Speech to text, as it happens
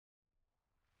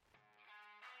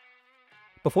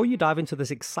Before you dive into this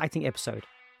exciting episode,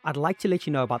 I'd like to let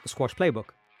you know about the Squash Playbook,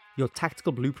 your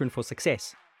tactical blueprint for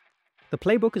success. The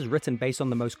playbook is written based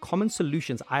on the most common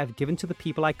solutions I have given to the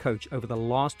people I coach over the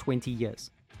last 20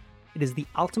 years. It is the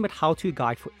ultimate how-to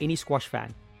guide for any squash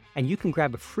fan, and you can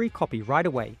grab a free copy right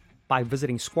away by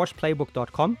visiting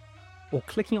squashplaybook.com or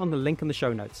clicking on the link in the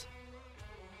show notes.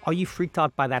 Are you freaked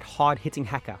out by that hard-hitting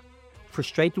hacker?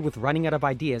 Frustrated with running out of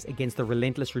ideas against the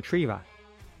relentless retriever?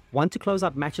 Want to close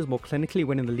out matches more clinically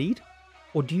when in the lead?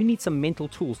 Or do you need some mental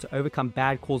tools to overcome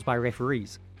bad calls by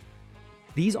referees?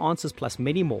 These answers plus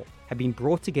many more have been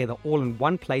brought together all in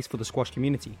one place for the squash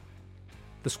community.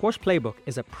 The Squash Playbook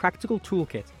is a practical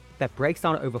toolkit that breaks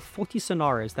down over 40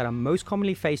 scenarios that are most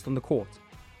commonly faced on the court.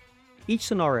 Each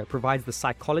scenario provides the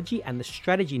psychology and the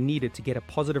strategy needed to get a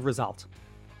positive result.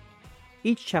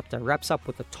 Each chapter wraps up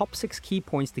with the top 6 key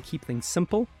points to keep things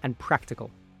simple and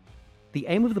practical. The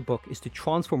aim of the book is to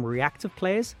transform reactive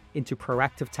players into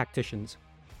proactive tacticians.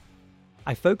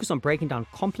 I focus on breaking down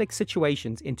complex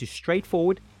situations into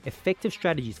straightforward, effective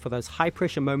strategies for those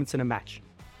high-pressure moments in a match.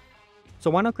 So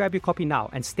why not grab your copy now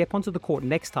and step onto the court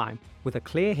next time with a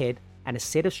clear head and a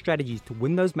set of strategies to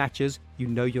win those matches you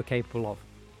know you're capable of.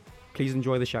 Please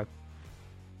enjoy the show.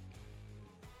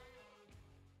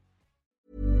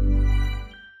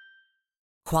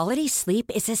 Quality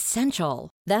sleep is essential.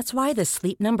 That's why the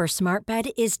Sleep Number Smart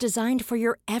Bed is designed for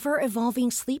your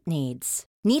ever-evolving sleep needs.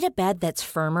 Need a bed that's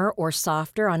firmer or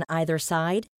softer on either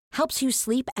side? Helps you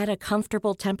sleep at a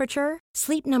comfortable temperature?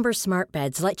 Sleep Number Smart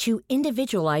Beds let you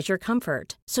individualize your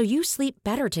comfort, so you sleep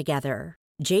better together.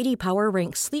 J.D. Power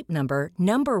ranks Sleep Number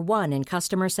number 1 in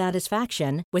customer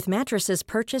satisfaction with mattresses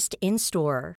purchased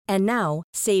in-store. And now,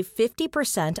 save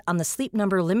 50% on the Sleep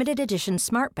Number Limited Edition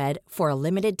Smart Bed for a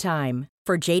limited time.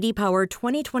 For J.D. Power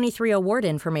 2023 award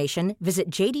information, visit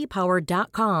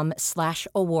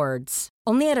jdpower.com/awards.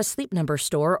 Only at a Sleep Number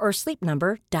store or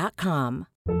sleepnumber.com.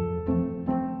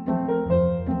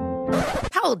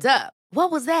 Hold up. What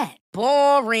was that?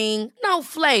 Boring. No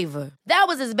flavor. That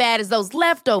was as bad as those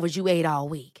leftovers you ate all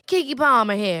week. Keke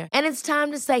Palmer here, and it's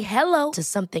time to say hello to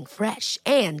something fresh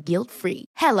and guilt-free.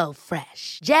 Hello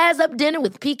Fresh. Jazz up dinner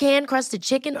with pecan-crusted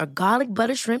chicken or garlic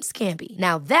butter shrimp scampi.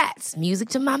 Now that's music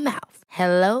to my mouth.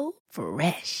 Hello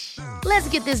Fresh. Let's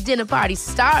get this dinner party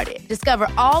started. Discover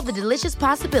all the delicious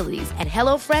possibilities at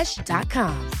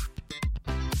hellofresh.com.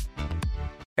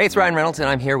 Hey, it's Ryan Reynolds, and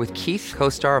I'm here with Keith,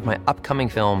 co-star of my upcoming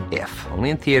film, If, only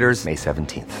in theaters May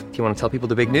 17th. Do you want to tell people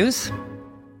the big news?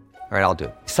 All right, I'll do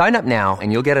it. Sign up now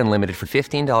and you'll get unlimited for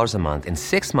 $15 a month and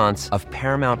 6 months of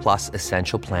Paramount Plus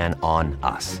Essential Plan on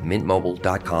us.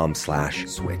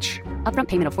 MintMobile.com/switch. Upfront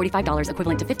payment of $45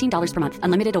 equivalent to $15 per month.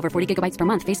 Unlimited over 40 gigabytes per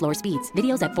month. Face lower speeds.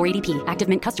 Videos at 480p. Active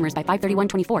Mint customers by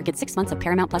 531.24 get 6 months of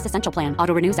Paramount Plus Essential Plan.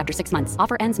 Auto renews after 6 months.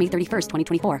 Offer ends May 31st,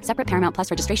 2024. Separate Paramount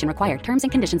Plus registration required. Terms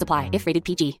and conditions apply if rated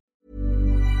PG.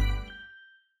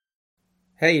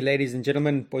 Hey ladies and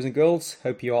gentlemen, boys and girls,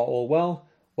 hope you are all well.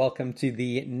 Welcome to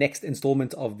the next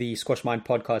installment of the SquashMind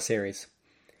podcast series.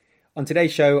 On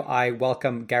today's show, I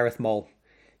welcome Gareth Mole.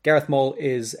 Gareth Mole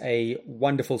is a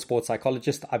wonderful sports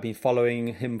psychologist. I've been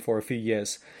following him for a few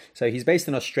years. So he's based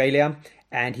in Australia,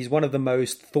 and he's one of the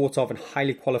most thought of and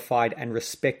highly qualified and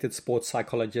respected sports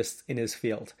psychologists in his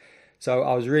field. So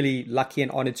I was really lucky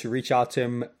and honored to reach out to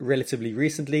him relatively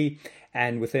recently,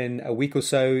 and within a week or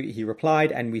so he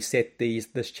replied, and we set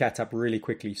this chat up really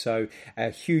quickly. So a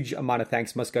huge amount of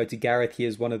thanks must go to Gareth. He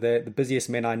is one of the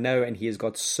busiest men I know, and he has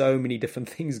got so many different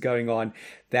things going on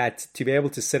that to be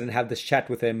able to sit and have this chat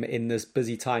with him in this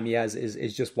busy time he has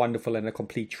is just wonderful and a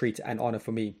complete treat and honor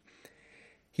for me.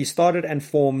 He started and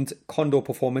formed Condor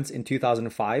Performance in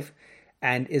 2005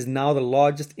 and is now the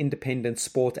largest independent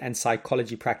sport and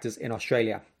psychology practice in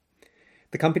Australia.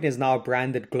 The company is now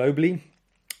branded globally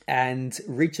and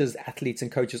reaches athletes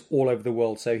and coaches all over the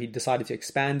world. So he decided to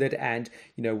expand it, and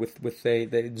with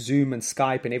the Zoom and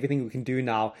Skype and everything we can do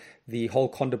now, the whole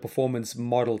Condor Performance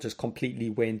model just completely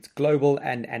went global,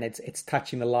 and it's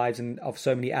touching the lives of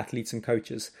so many athletes and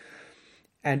coaches.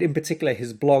 And in particular,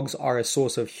 his blogs are a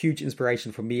source of huge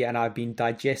inspiration for me, and I've been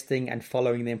digesting and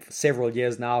following them for several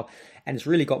years now. And it's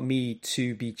really got me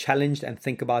to be challenged and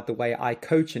think about the way I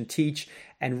coach and teach,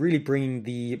 and really bringing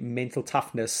the mental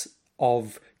toughness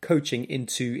of coaching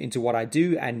into what I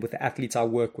do and with the athletes I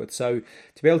work with. So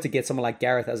to be able to get someone like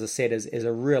Gareth, as I said, is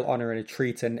a real honor and a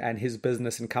treat. And his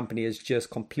business and company is just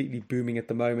completely booming at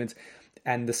the moment.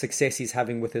 And the success he's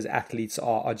having with his athletes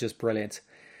are just brilliant.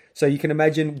 So you can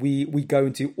imagine we go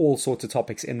into all sorts of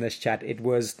topics in this chat. It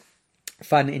was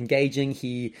fun, engaging.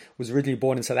 He was originally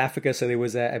born in South Africa, so there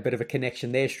was a bit of a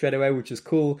connection there straight away, which is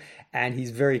cool. And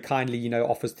he's very kindly,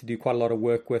 offers to do quite a lot of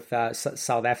work with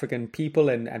South African people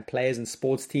and players and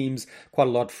sports teams, quite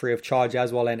a lot free of charge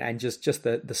as well. And just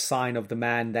the sign of the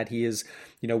man that he is,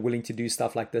 willing to do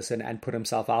stuff like this and put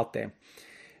himself out there.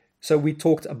 So we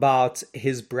talked about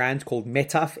his brand called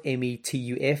Metuf,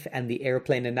 METUF, and the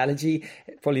airplane analogy.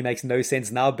 It probably makes no sense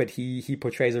now, but he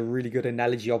portrays a really good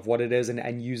analogy of what it is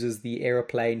and uses the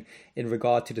airplane in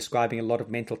regard to describing a lot of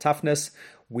mental toughness.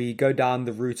 We go down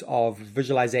the route of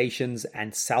visualizations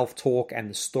and self-talk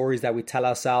and the stories that we tell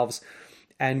ourselves.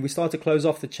 And we start to close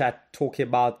off the chat talking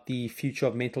about the future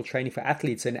of mental training for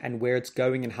athletes and where it's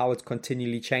going and how it's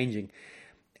continually changing.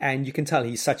 And you can tell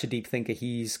he's such a deep thinker.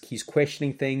 He's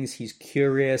questioning things. He's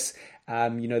curious.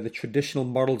 The traditional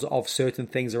models of certain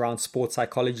things around sports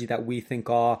psychology that we think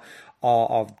are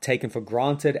taken for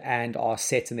granted and are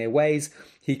set in their ways.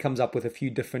 He comes up with a few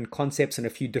different concepts and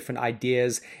a few different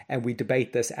ideas, and we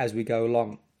debate this as we go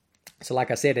along. So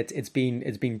like I said, it's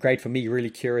been great for me,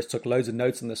 really curious, took loads of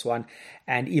notes on this one.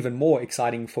 And even more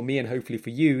exciting for me and hopefully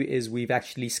for you is we've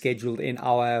actually scheduled in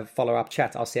our follow-up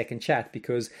chat, our second chat,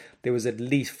 because there was at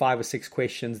least 5 or 6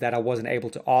 questions that I wasn't able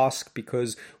to ask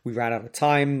because we ran out of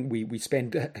time. We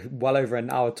spent well over an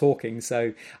hour talking,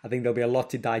 so I think there'll be a lot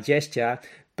to digest here.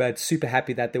 But super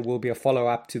happy that there will be a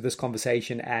follow-up to this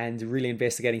conversation and really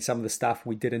investigating some of the stuff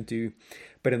we didn't do.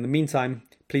 But in the meantime,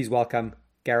 please welcome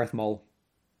Gareth Mole.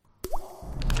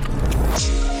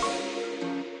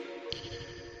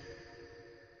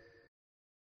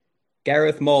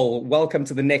 Gareth Mole, welcome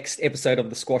to the next episode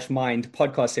of the SquashMind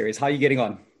podcast series. How are you getting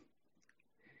on?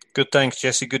 Good, thanks,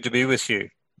 Jesse. Good to be with you.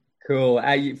 Cool.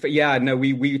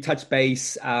 We touched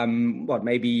base,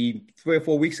 maybe 3 or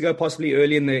 4 weeks ago, possibly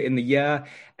early in the year.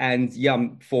 And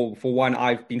for one,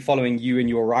 I've been following you and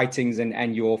your writings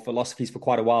and your philosophies for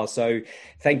quite a while. So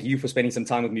thank you for spending some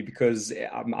time with me because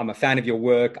I'm a fan of your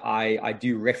work. I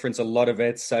do reference a lot of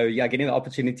it. So getting the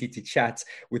opportunity to chat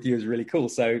with you is really cool.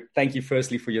 So thank you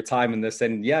firstly for your time in this.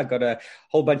 And got a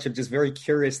whole bunch of just very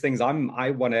curious things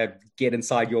I want to get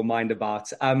inside your mind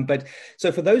about. But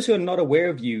so for those who are not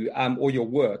aware of you or your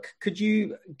work, could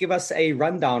you give us a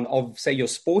rundown of, say, your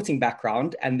sporting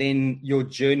background and then your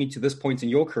journey to this point in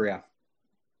your career?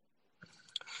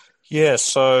 Yeah,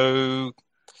 so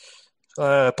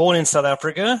born in South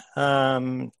Africa.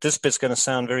 This bit's going to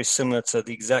sound very similar to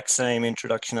the exact same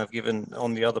introduction I've given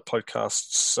on the other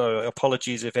podcasts. So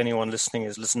apologies if anyone listening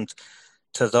has listened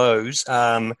to those.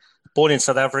 Born in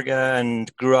South Africa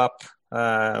and grew up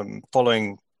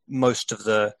following most of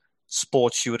the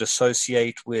sports you would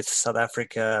associate with South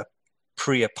Africa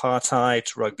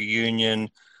pre-apartheid, rugby union,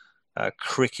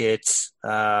 cricket,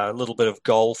 a little bit of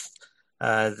golf,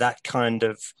 that kind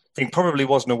of thing. Probably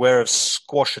wasn't aware of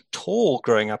squash at all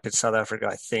growing up in South Africa,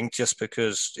 I think, just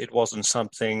because it wasn't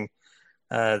something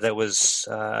that was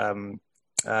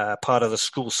part of the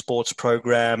school sports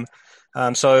program.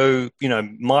 So,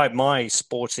 my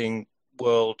sporting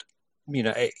world,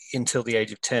 until the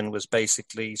age of 10 was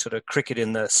basically sort of cricket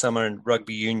in the summer and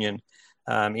rugby union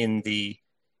in the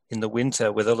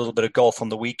winter with a little bit of golf on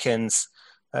the weekends,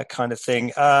 kind of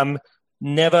thing. I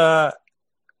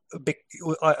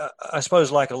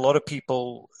suppose like a lot of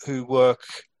people who work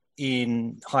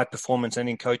in high performance and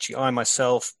in coaching, I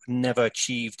myself never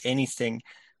achieved anything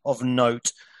of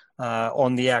note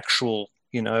on the actual,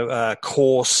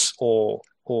 course or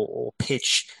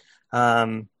pitch.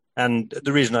 And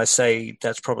the reason I say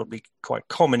that's probably quite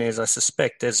common is I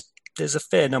suspect there's a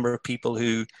fair number of people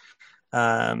who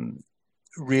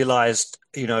realized,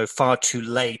 far too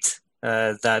late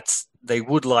that they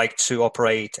would like to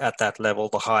operate at that level,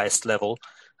 the highest level.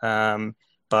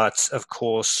 But of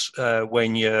course,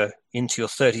 when you're into your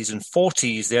 30s and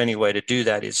 40s, the only way to do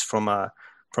that is from a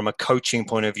coaching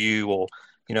point of view, or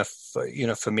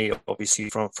for me, obviously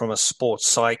from a sports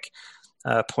psych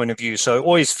point of view. So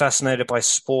always fascinated by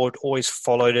sport, always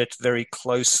followed it very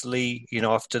closely. I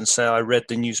often say I read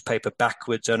the newspaper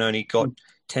backwards and only got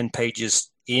 10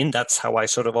 pages in. That's how I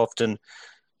sort of often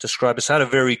describe it. So I had a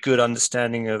very good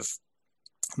understanding of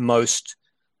most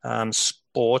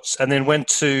sports, and then went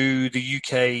to the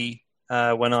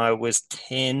UK when I was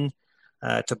 10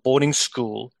 to boarding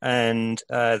school, and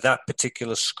that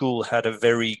particular school had a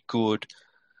very good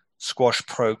squash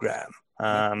program.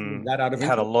 It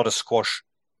had a lot of squash.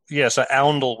 Yeah, so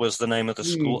Oundle was the name of the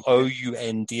school,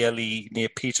 Oundle, near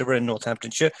Peterborough in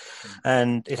Northamptonshire.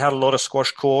 And it had a lot of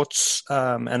squash courts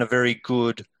and a very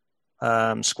good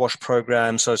squash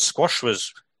program. So squash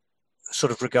was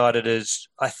sort of regarded as,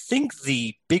 I think,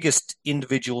 the biggest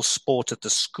individual sport at the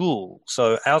school.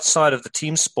 So outside of the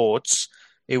team sports,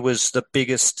 it was the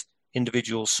biggest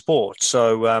individual sport.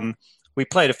 So we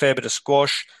played a fair bit of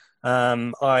squash.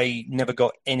 I never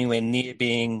got anywhere near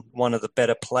being one of the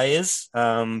better players.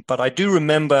 But I do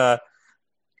remember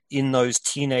in those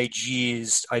teenage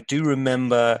years, I do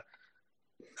remember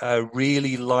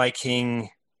really liking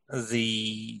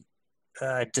the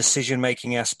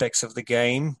decision-making aspects of the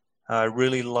game. I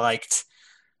really liked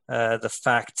the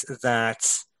fact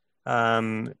that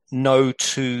no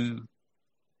two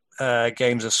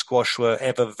games of squash were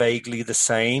ever vaguely the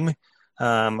same.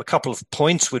 A couple of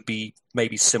points would be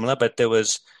maybe similar, but there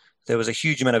was a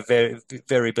huge amount of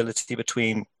variability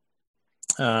between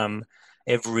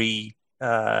every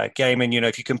game. And,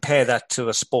 if you compare that to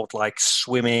a sport like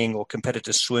swimming or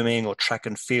competitive swimming or track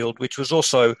and field, which was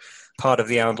also part of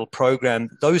the Arundel program,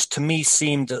 those to me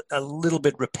seemed a little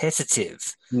bit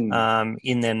repetitive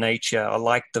in their nature. I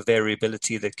liked the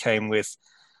variability that came with,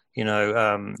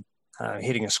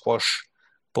 hitting a squash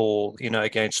ball,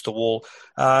 against the wall.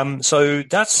 So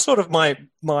that's sort of my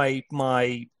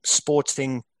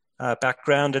sporting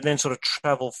background, and then sort of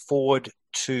travel forward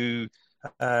to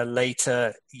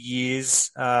later years.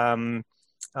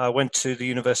 I went to the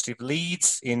University of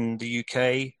Leeds in the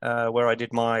UK, where I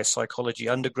did my psychology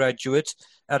undergraduate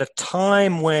at a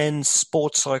time when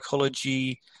sports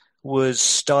psychology was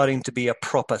starting to be a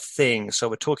proper thing. So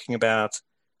we're talking about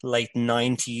late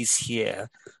 90s here.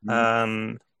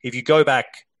 If you go back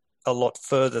a lot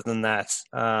further than that,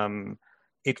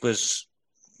 it was,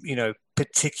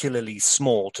 particularly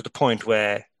small, to the point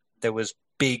where there was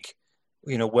big,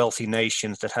 wealthy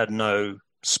nations that had no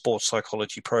sports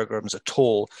psychology programs at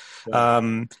all.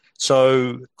 Yeah.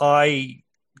 So I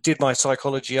did my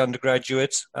psychology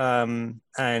undergraduate and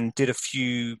did a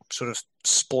few sort of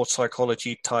sports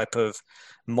psychology type of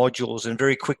modules, and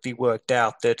very quickly worked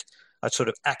out that I sort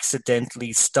of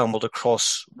accidentally stumbled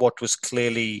across what was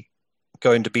clearly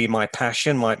going to be my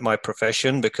passion, my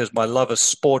profession, because my love of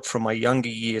sport from my younger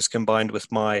years combined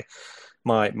with my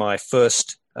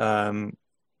first go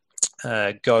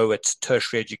at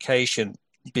tertiary education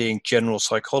being general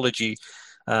psychology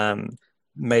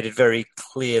made it very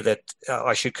clear that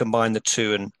I should combine the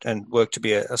two and work to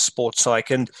be a sports psych.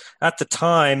 And at the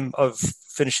time of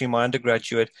finishing my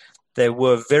undergraduate, there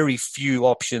were very few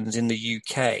options in the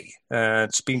UK.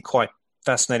 It's been quite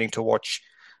fascinating to watch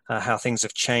how things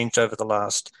have changed over the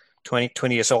last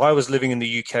 20 years. So I was living in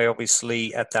the UK,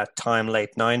 obviously, at that time,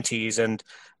 late 90s. And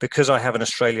because I have an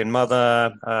Australian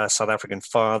mother, South African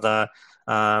father,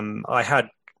 I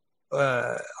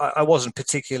wasn't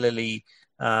particularly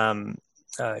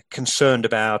concerned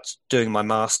about doing my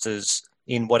master's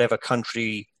in whatever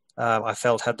country I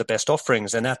felt had the best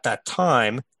offerings. And at that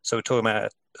time, so we're talking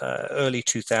about early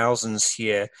 2000s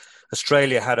here,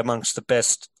 Australia had amongst the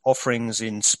best offerings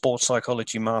in sports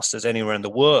psychology masters anywhere in the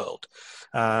world,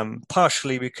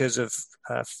 partially because of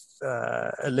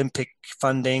Olympic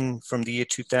funding from the year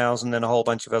 2000 and a whole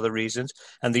bunch of other reasons.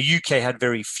 And the UK had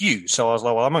very few. So I was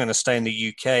like, well, I'm not going to stay in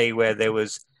the UK where there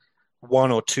was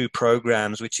one or two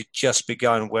programs which had just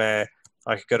begun, where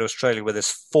I could go to Australia where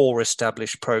there's 4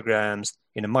 established programs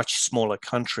in a much smaller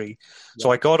country. Yeah.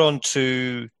 So I got on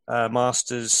to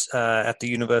masters at the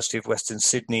University of Western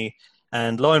Sydney,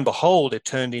 and lo and behold, it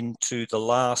turned into the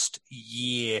last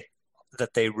year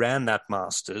that they ran that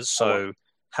masters. So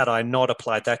had I not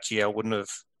applied that year, I wouldn't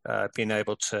have been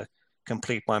able to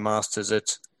complete my masters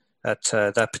at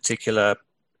that particular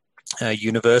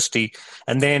university.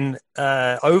 And then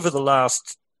over the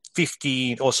last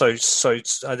 15 or so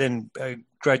I then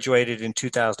graduated in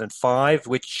 2005,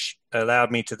 which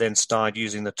allowed me to then start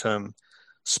using the term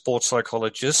sports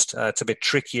psychologist. It's a bit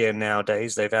trickier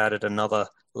nowadays. They've added another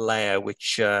layer,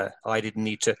 which I didn't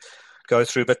need to go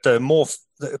through. But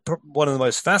one of the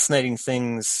most fascinating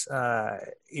things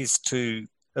is to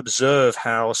observe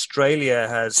how Australia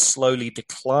has slowly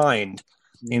declined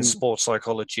in sports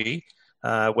psychology,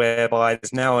 whereby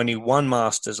there's now only one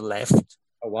master's left.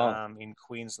 Oh, wow. In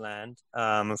Queensland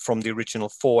from the original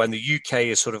 4, and the UK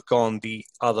has sort of gone the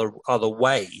other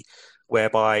way,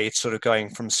 whereby it's sort of going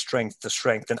from strength to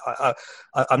strength. And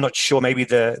I'm not sure, maybe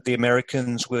the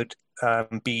Americans would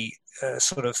be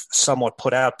sort of somewhat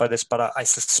put out by this, but I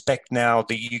suspect now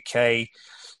the UK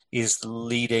is the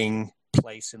leading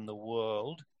place in the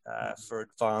world for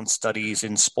advanced studies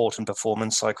in sport and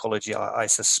performance psychology. I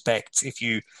suspect if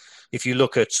you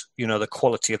look at the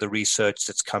quality of the research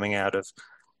that's coming out of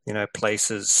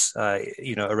places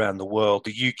around the world,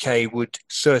 the UK would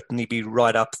certainly be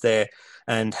right up there,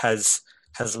 and has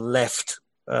left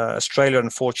Australia,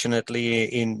 unfortunately,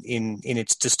 in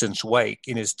its distant wake.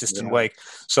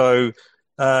 So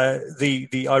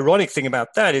the ironic thing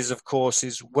about that is, of course,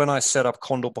 is when I set up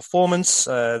Condor Performance,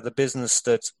 the business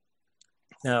that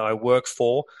I work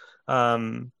for,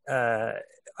 in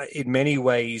many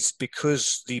ways,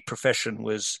 because the profession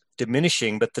was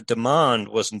diminishing, but the demand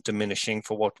wasn't diminishing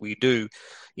for what we do.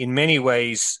 In many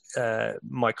ways,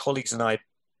 my colleagues and I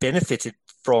benefited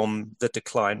from the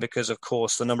decline because, of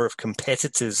course, the number of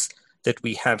competitors that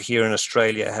we have here in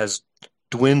Australia has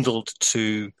dwindled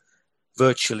to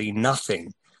virtually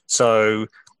nothing. So,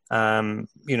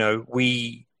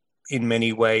 we, in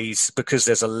many ways, because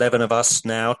there's 11 of us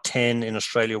now, 10 in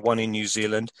Australia, 1 in New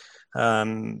Zealand, 2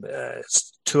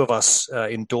 of us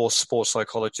endorse sports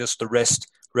psychologists, the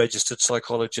rest registered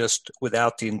psychologists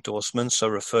without the endorsement, so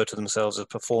refer to themselves as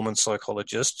performance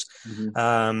psychologists.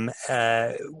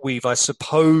 We've, I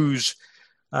suppose,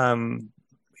 given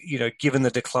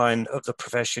the decline of the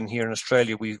profession here in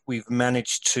Australia, we've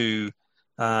managed to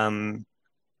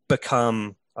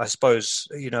become, I suppose,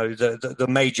 the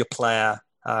major player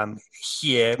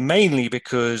here, mainly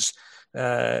because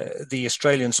the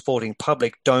Australian sporting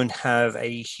public don't have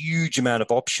a huge amount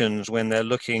of options when they're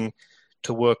looking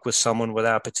to work with someone with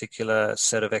our particular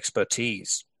set of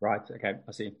expertise. Right. Okay.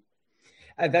 I see.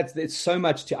 It's so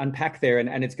much to unpack there,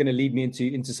 and it's going to lead me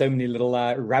into so many little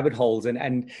rabbit holes,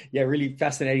 and yeah, really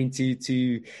fascinating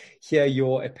to hear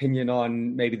your opinion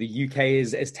on maybe the UK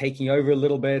is taking over a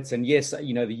little bit, and yes, the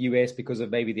US, because of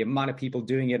maybe the amount of people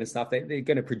doing it and stuff, they're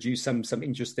going to produce some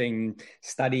interesting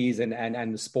studies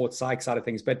and the sports psych side of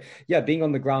things. But yeah, being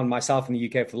on the ground myself in the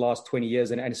UK for the last 20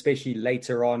 years, and especially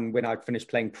later on when I finished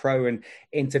playing pro and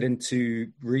entered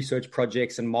into research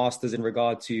projects and masters in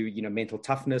regard to mental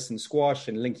toughness and squash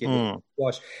and linking it with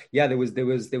squash. Yeah, there was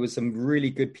some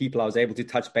really good people I was able to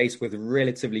touch base with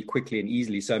relatively quickly and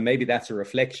easily. So maybe that's a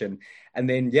reflection. And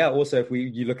then also if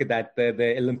you look at that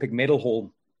the Olympic medal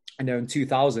haul, in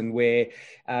 2000, where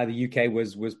the UK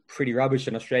was pretty rubbish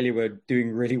and Australia were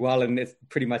doing really well, and it's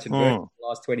pretty much inverted the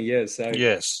last 20 years. So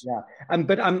yes, yeah.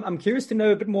 But I'm curious to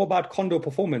know a bit more about Condor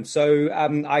Performance. So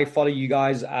I follow you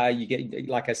guys. You get,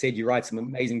 like I said, you write some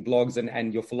amazing blogs,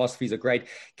 and your philosophies are great.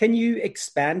 Can you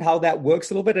expand how that works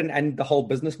a little bit and the whole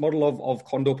business model of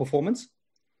Condor Performance?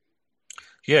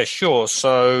 Yeah, sure.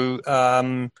 So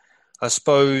I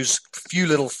suppose a few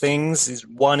little things.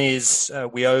 One is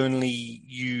we only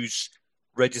use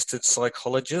registered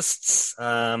psychologists.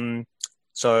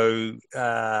 So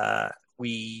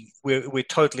we're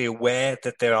totally aware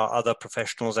that there are other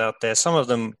professionals out there, some of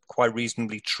them quite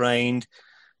reasonably trained,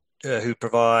 who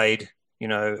provide,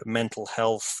 mental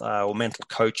health or mental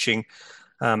coaching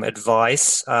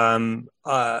advice.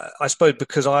 I suppose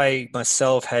because I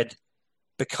myself had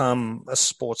become a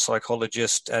sports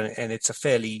psychologist, and it's a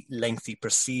fairly lengthy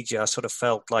procedure, I sort of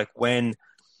felt like when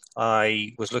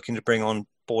I was looking to bring on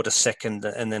board a second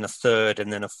and then a third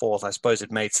and then a fourth, I suppose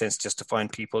it made sense just to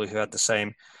find people who had the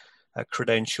same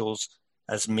credentials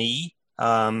as me.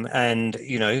 And,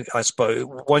 I suppose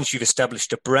once you've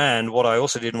established a brand, what I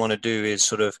also didn't want to do is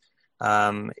sort of,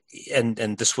 and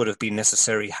this would have been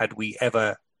necessary had we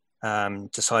ever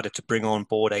decided to bring on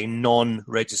board a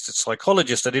non-registered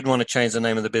psychologist. I didn't want to change the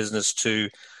name of the business to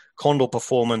Condor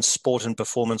Performance, Sport and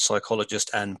Performance Psychologist,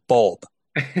 and Bob,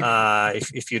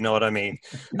 if you know what I mean.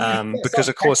 Because,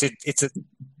 of course,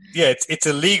 it's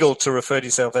illegal to refer to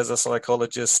yourself as a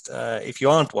psychologist if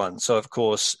you aren't one. So, of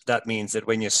course, that means that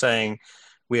when you're saying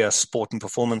we are sport and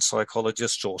performance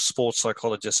psychologists or sports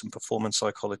psychologists and performance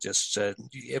psychologists,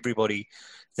 everybody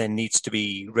then needs to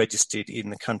be registered in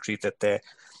the country that they're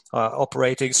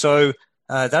operating. So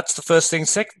that's the first thing.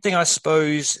 Second thing, I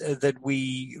suppose, that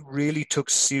we really took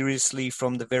seriously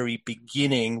from the very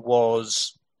beginning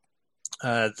was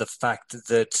the fact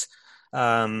that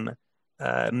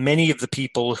many of the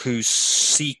people who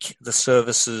seek the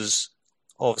services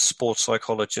of sports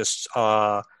psychologists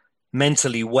are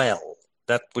mentally well.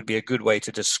 That would be a good way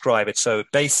to describe it. So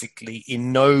basically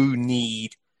in no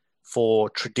need for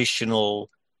traditional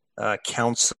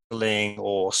counseling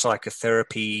or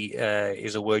psychotherapy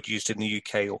is a word used in the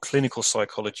UK, or clinical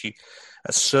psychology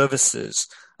services.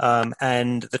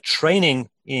 And the training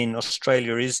in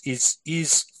Australia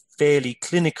is fairly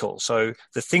clinical. So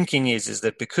the thinking is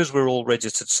that because we're all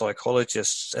registered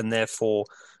psychologists and therefore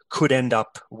could end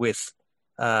up with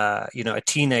a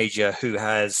teenager who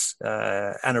has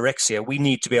anorexia, we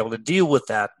need to be able to deal with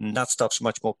that, and that stuff's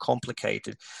much more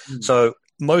complicated. So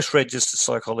most registered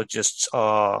psychologists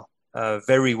are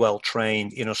very well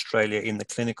trained in Australia in the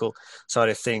clinical side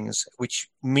of things, which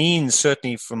means,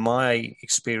 certainly from my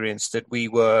experience, that we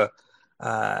were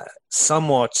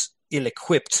somewhat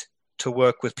ill-equipped to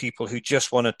work with people who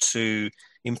just wanted to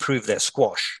improve their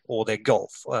squash or their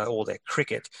golf or their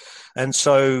cricket. And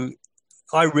so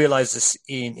I realized this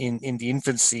in the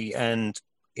infancy, and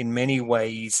in many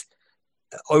ways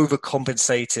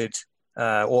overcompensated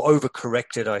or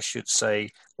overcorrected, I should say,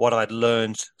 what I'd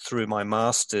learned through my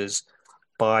master's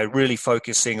by really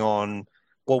focusing on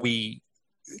what we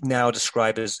now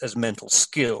describe as mental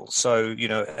skills. So,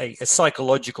 a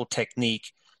psychological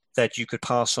technique that you could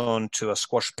pass on to a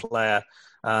squash player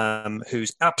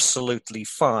who's absolutely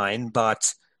fine,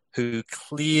 but who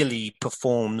clearly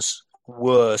performs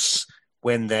worse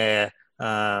when they're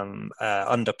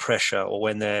under pressure or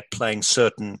when they're playing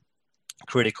certain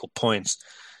critical points,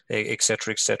 et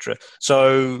cetera, et cetera.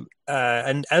 So,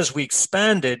 and as we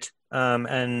expanded,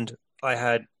 and I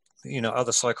had,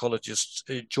 other psychologists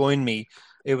join me,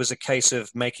 it was a case of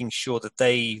making sure that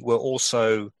they were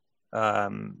also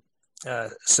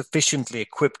sufficiently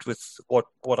equipped with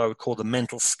what I would call the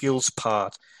mental skills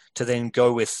part to then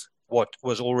go with what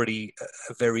was already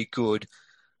a very good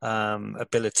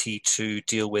ability to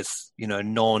deal with,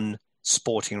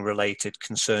 non-sporting related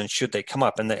concerns should they come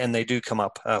up, and they do come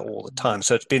up all the time.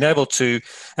 So it's been able to,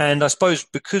 and I suppose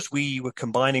because we were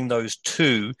combining those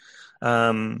two,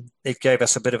 it gave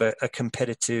us a bit of a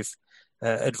competitive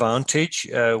advantage,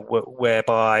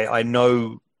 whereby I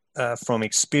know from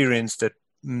experience that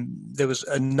there was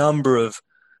a number of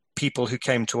people who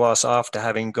came to us after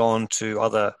having gone to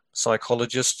other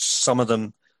psychologists, some of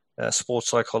them sports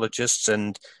psychologists,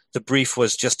 and the brief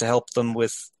was just to help them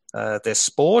with their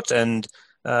sport. And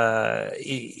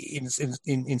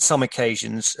in some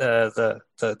occasions, the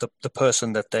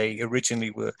person that they originally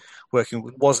were working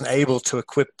with wasn't able to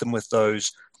equip them with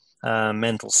those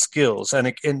mental skills,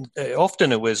 and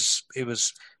often it was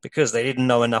because they didn't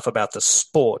know enough about the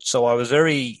sport. So I was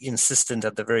very insistent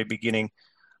at the very beginning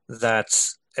that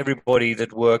everybody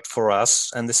that worked for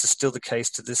us, and this is still the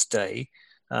case to this day,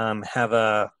 have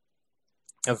a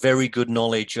very good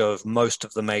knowledge of most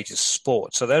of the major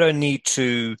sports. So they don't need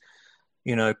to,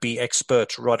 be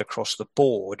experts right across the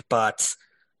board, but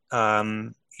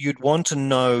you'd want to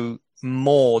know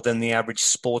more than the average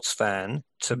sports fan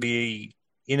to be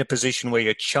in a position where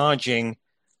you're charging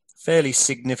fairly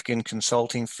significant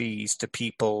consulting fees to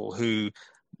people who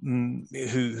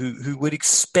would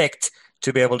expect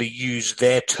to be able to use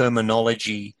their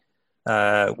terminology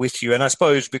with you. And I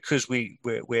suppose because we're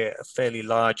a fairly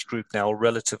large group now, or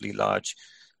relatively large,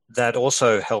 that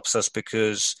also helps us,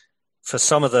 because for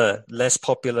some of the less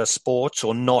popular sports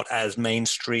or not as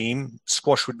mainstream,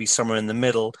 squash would be somewhere in the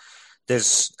middle.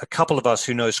 There's a couple of us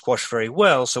who know squash very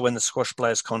well. So when the squash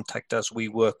players contact us, we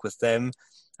work with them.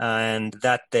 And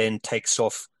that then takes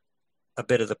off a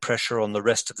bit of the pressure on the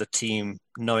rest of the team,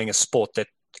 knowing a sport that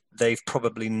they've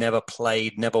probably never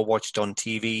played, never watched on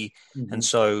TV. Mm-hmm. And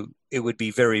so it would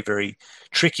be very, very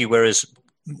tricky. Whereas,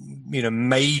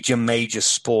 major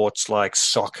sports like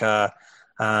soccer,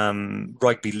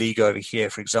 rugby league over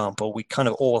here, for example, we kind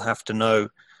of all have to know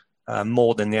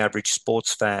more than the average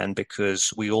sports fan,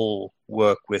 because we all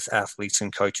work with athletes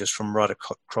and coaches from right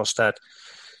across that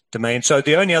domain. So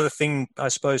the only other thing, I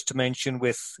suppose, to mention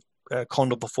with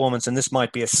Condor Performance, and this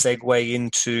might be a segue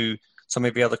into some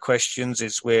of the other questions,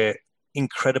 is we're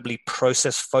incredibly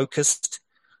process focused.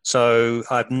 So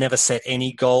I've never set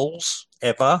any goals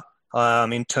ever,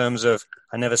 in terms of,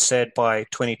 I never said by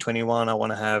 2021 I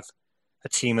want to have a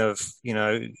team of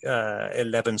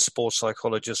 11 sports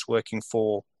psychologists working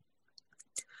for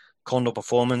Condor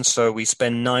Performance. So we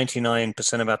spend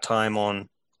 99% of our time on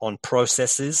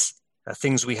processes,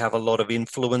 things we have a lot of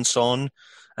influence on,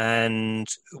 and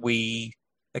we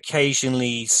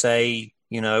occasionally say,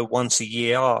 once a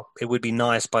year, it would be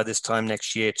nice by this time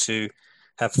next year to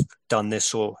have done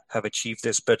this or have achieved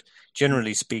this. But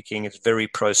generally speaking, it's very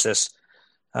process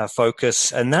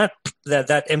focus, and that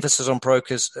emphasis on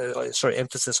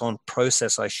emphasis on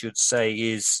process, I should say,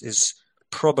 is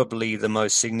probably the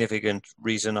most significant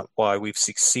reason why we've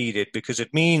succeeded, because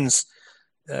it means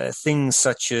things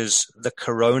such as the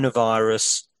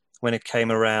coronavirus, when it came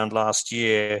around last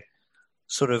year,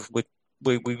 sort of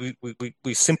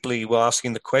we simply were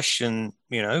asking the question,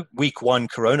 week one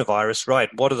coronavirus, right?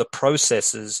 What are the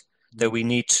processes that we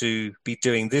need to be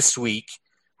doing this week?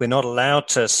 We're not allowed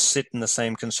to sit in the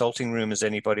same consulting room as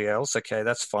anybody else. Okay,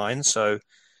 that's fine. So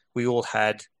we all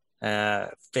had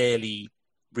fairly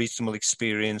reasonable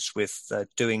experience with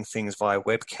doing things via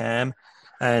webcam.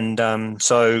 And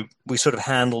so we sort of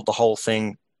handled the whole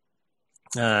thing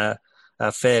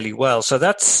fairly well. So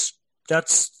that's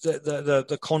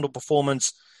the Condor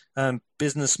Performance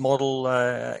business model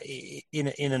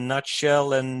in a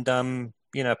nutshell. And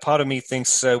part of me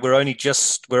thinks we're only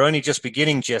just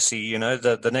beginning, Jesse.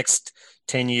 The next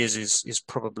 10 years is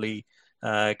probably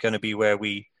going to be where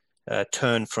we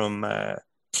turn from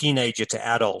teenager to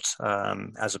adult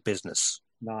as a business.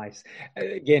 Nice.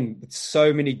 Again,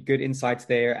 so many good insights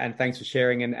there, and thanks for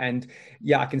sharing. And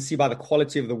yeah, I can see by the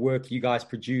quality of the work you guys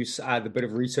produce, the bit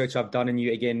of research I've done, and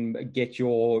you again get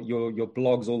your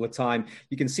blogs all the time.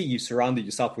 You can see you've surrounded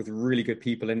yourself with really good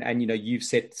people, and you've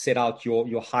set out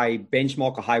your high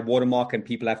benchmark, a high watermark, and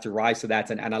people have to rise to that.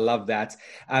 And I love that.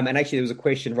 And actually, there was a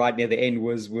question right near the end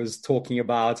was talking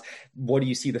about what do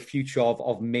you see the future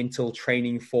of mental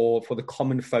training for the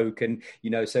common folk, and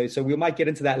so we might get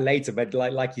into that later, but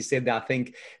like you said, I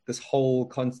think this whole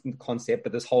concept,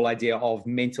 but this whole idea of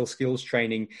mental skills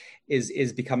training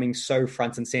is becoming so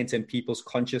front and center in people's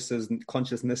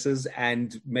consciousnesses.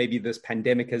 And maybe this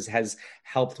pandemic has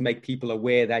helped make people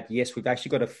aware that, yes, we've actually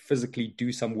got to physically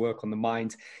do some work on the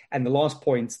mind. And the last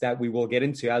point that we will get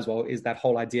into as well is that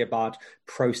whole idea about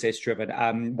process driven.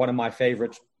 One of my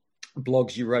favorite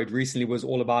blogs you wrote recently was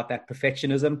all about that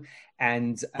perfectionism,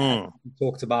 and you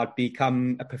talked about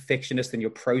become a perfectionist in your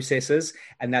processes,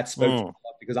 and that spoke to me a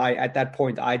lot, because at that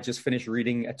point I just finished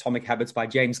reading Atomic Habits by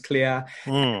James Clear.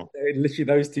 Literally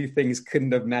those two things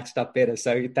couldn't have matched up better,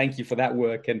 so thank you for that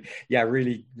work. And yeah,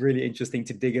 really really interesting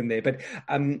to dig in there. But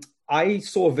I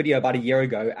saw a video about a year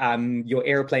ago, your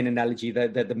airplane analogy,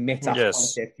 the meta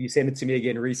concept. You sent it to me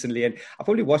again recently, and I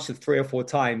probably watched it 3 or 4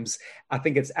 times. I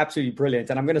think it's absolutely brilliant,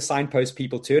 and I'm going to signpost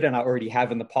people to it, and I already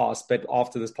have in the past, but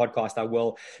after this podcast I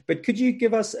will. But could you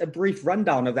give us a brief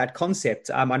rundown of that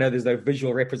concept? I know there's no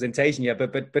visual representation here,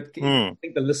 but I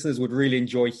think the listeners would really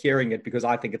enjoy hearing it, because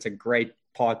I think it's a great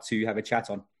part to have a chat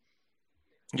on.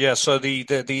 Yeah, so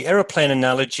the aeroplane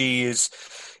analogy is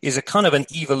a kind of an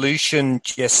evolution,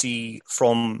 Jesse,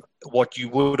 from what you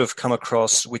would have come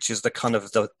across, which is the kind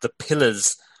of the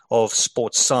pillars of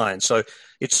sports science. So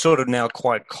it's sort of now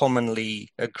quite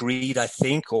commonly agreed, I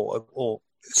think, or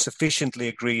sufficiently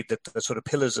agreed, that the sort of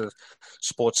pillars of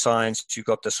sports science, you've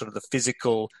got the sort of the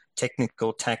physical,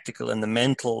 technical, tactical, and the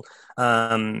mental,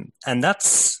 and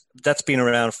that's been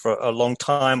around for a long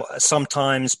time.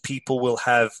 Sometimes people will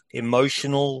have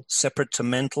emotional separate to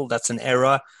mental. That's an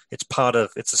error. It's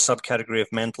a subcategory of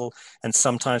mental. And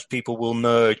sometimes people will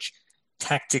merge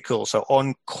tactical, so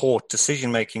on-court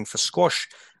decision-making for squash,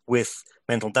 with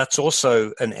mental. That's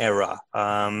also an error.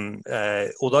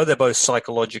 Although they're both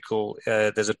psychological,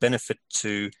 there's a benefit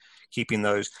to keeping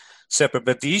those separate.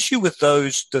 But the issue with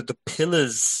those, the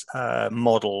pillars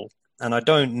model, and I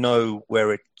don't know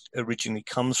where it originally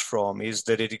comes from, is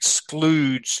that it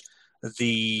excludes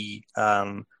the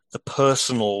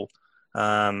personal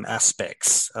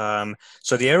aspects.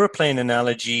 So the aeroplane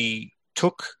analogy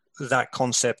took that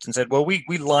concept and said, well,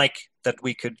 we like that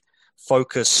we could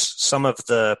focus some of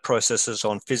the processes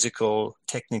on physical,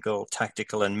 technical,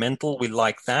 tactical, and mental. We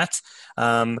like that.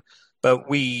 But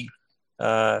we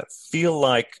feel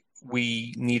like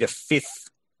we need a fifth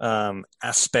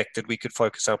aspect that we could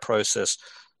focus our processes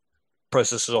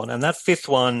on. And that fifth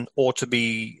one ought to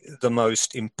be the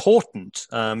most important,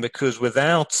 because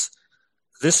without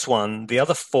this one, the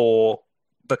other 4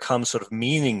 become sort of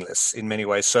meaningless in many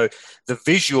ways. So the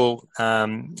visual,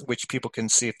 which people can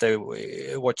see if they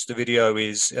watch the video,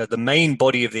 is the main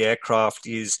body of the aircraft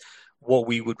is what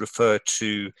we would refer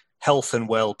to health and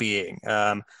well-being.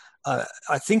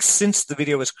 I think since the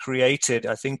video was created,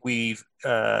 I think we've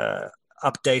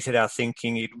updated our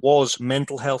thinking. It was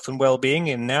mental health and well-being,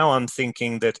 and now I'm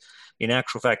thinking that in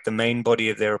actual fact the main body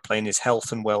of the airplane is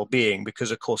health and well-being, because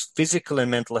of course physical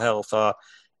and mental health are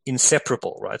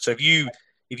inseparable, right? So if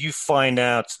you find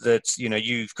out that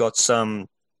you've got some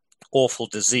awful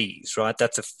disease, right,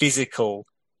 that's a physical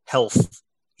health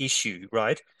issue,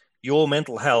 right? Your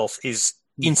mental health is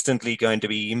instantly going to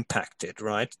be impacted,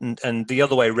 right? And the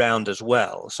other way around as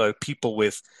well. So people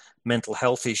with mental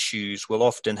health issues will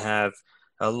often have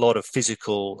a lot of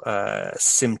physical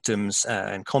symptoms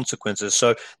and consequences.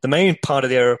 So the main part of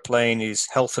the airplane is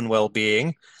health and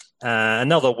well-being.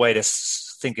 Another way to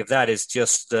think of that is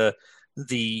just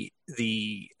the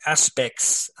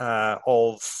aspects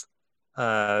of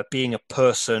being a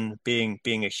person, being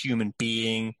a human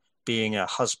being, being a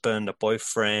husband, a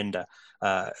boyfriend,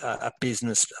 a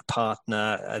business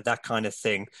partner, that kind of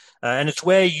thing. And it's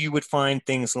where you would find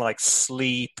things like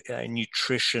sleep,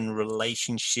 nutrition,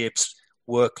 relationships,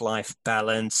 work-life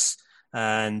balance,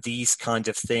 and these kind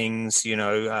of things,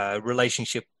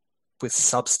 relationship with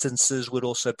substances would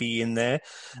also be in there.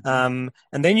 And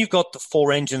then you've got the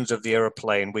 4 engines of the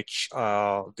aeroplane, which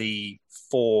are the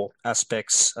 4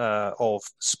 aspects of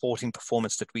sporting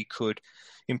performance that we could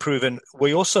improve. And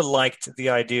we also liked the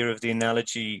idea of the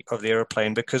analogy of the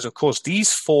aeroplane because, of course,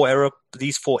 these four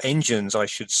engines, I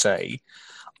should say,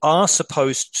 are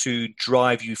supposed to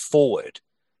drive you forward.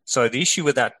 So the issue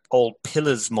with that old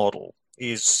pillars model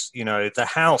is, the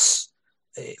house,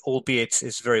 albeit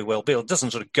is very well built,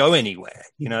 doesn't sort of go anywhere.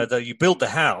 You build the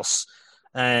house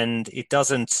and it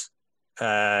doesn't,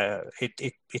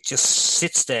 it just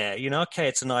sits there. Okay,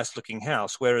 it's a nice looking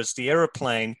house. Whereas the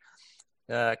aeroplane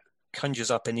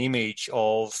conjures up an image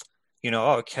of,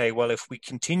 okay, well, if we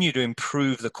continue to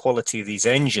improve the quality of these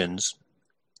engines,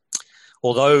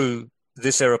 although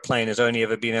this aeroplane has only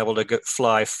ever been able to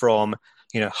fly from,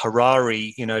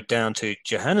 Harare, down to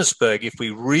Johannesburg, if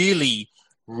we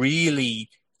really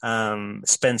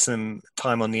spend some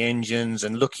time on the engines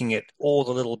and looking at all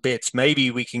the little bits,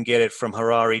 maybe we can get it from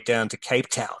Harare down to Cape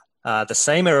Town. The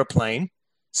same aeroplane,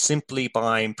 simply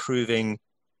by improving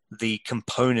the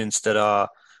components that are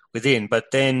within. But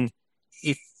then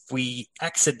if we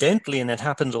accidentally, and it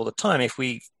happens all the time, if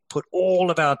we put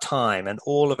all of our time and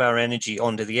all of our energy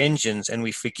onto the engines and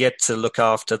we forget to look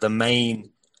after the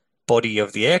main body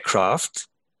of the aircraft,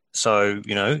 so,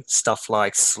 stuff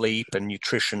like sleep and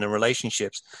nutrition and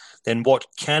relationships, then what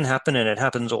can happen, and it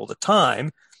happens all the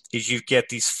time, is you get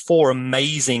these four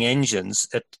amazing engines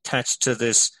attached to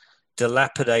this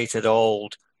dilapidated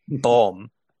old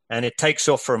bomb, and it takes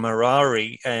off from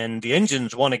Harare, and the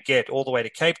engines want to get all the way to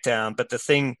Cape Town, but the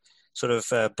thing sort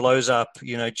of blows up,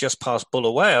 just past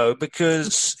Bulawayo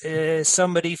because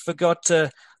somebody forgot to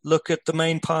look at the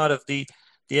main part of the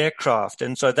aircraft.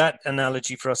 And so that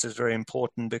analogy for us is very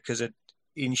important because it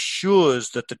ensures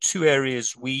that the two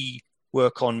areas we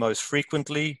work on most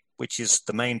frequently, which is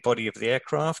the main body of the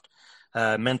aircraft,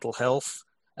 mental health,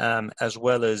 as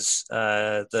well as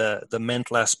the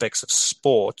mental aspects of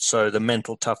sport, so the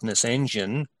mental toughness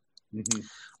engine,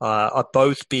 are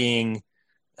both being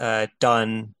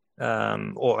done,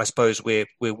 or I suppose we're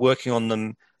working on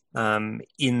them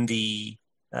in the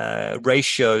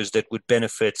ratios that would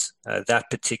benefit that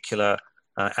particular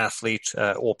athlete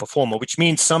or performer, which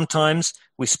means sometimes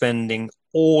we're spending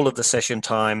all of the session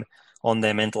time on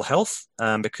their mental health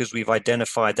because we've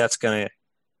identified that's going to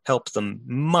help them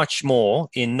much more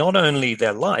in not only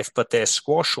their life, but their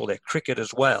squash or their cricket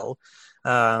as well.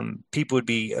 People would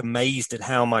be amazed at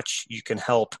how much you can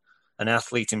help an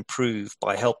athlete improve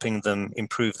by helping them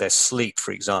improve their sleep,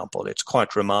 for example. It's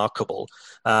quite remarkable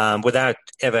without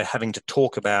ever having to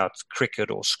talk about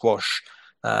cricket or squash,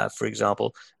 for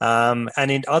example.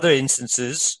 And in other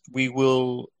instances, we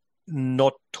will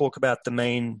not talk about the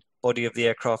main body of the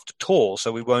aircraft at all.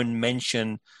 So we won't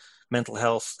mention mental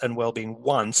health and well-being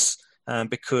once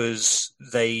because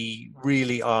they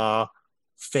really are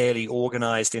fairly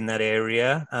organized in that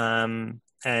area.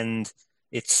 And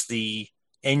it's the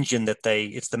engine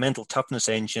it's the mental toughness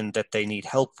engine that they need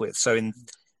help with. So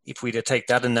if we to take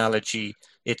that analogy,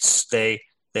 it's they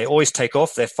always take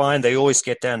off, they're fine, they always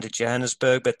get down to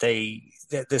Johannesburg, but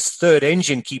this third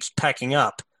engine keeps packing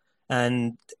up,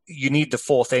 and you need the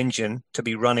fourth engine to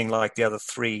be running like the other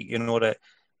three in order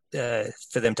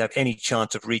for them to have any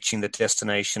chance of reaching the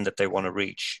destination that they want to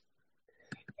reach.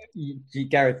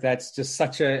 Gareth, that's just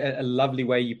such a lovely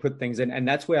way you put things in. And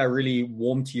that's where I really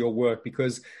warm to your work,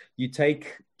 because you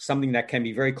take something that can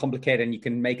be very complicated and you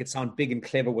can make it sound big and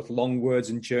clever with long words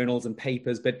and journals and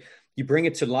papers, but you bring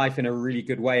it to life in a really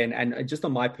good way. And just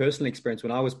on my personal experience,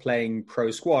 when I was playing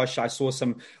pro squash, I saw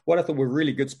what I thought were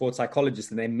really good sports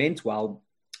psychologists, and they meant well,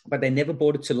 but they never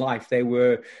brought it to life. They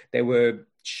were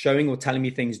showing or telling me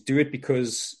things, do it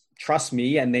because trust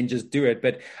me, and then just do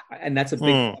it. And that's a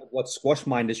big part of what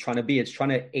SquashMind is trying to be. It's trying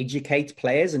to educate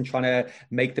players and trying to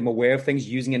make them aware of things,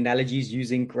 using analogies,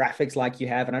 using graphics like you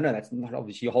have. And I know that's not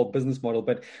obviously your whole business model,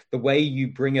 but the way you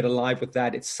bring it alive with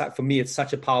that, for me, it's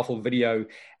such a powerful video.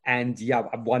 And yeah,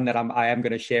 one that I am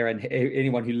going to share, and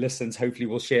anyone who listens hopefully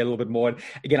will share a little bit more. And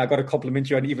again, I got to compliment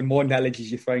you on even more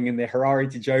analogies you're throwing in there: Harare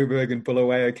to Joburg and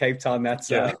Bulawayo, Cape Town. That's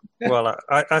Well,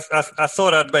 I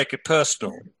thought I'd make it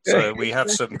personal. So we have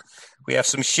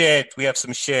some shared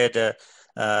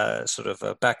sort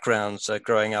of backgrounds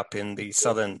growing up in the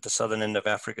southern end of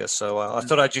Africa. So I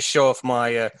thought I'd just show off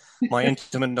my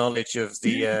intimate knowledge of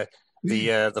the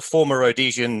former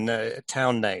Rhodesian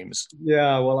town names.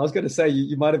 Yeah, well, I was going to say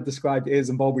you might have described Air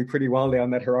Zimbabwe pretty well there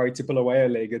on that Harare to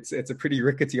Bulawayo leg. It's a pretty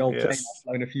rickety old plane I've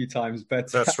flown a few times,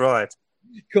 but that's right.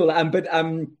 Cool.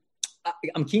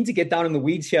 I'm keen to get down in the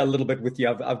weeds here a little bit with you.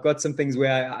 I've got some things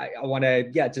where I want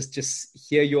to, just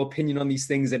hear your opinion on these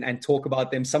things and talk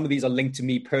about them. Some of these are linked to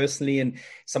me personally, and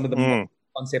some of the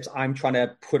concepts I'm trying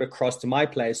to put across to my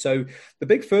players. So the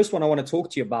big first one I want to talk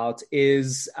to you about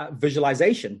is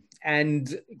visualization.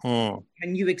 And Hmm.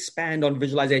 can you expand on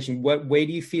visualization? Where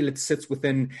do you feel it sits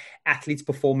within athletes'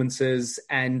 performances,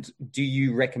 and do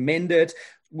you recommend it?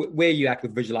 Where are you at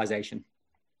with visualization?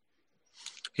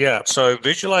 Yeah, so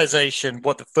visualization,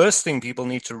 what the first thing people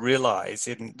need to realize,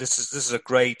 and this is a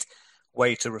great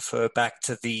way to refer back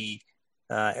to the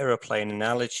aeroplane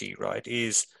analogy, right?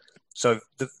 Is so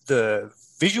the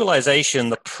visualization,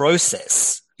 the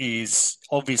process is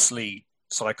obviously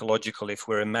psychological. If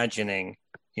we're imagining,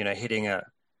 hitting a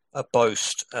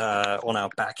boast on our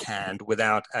backhand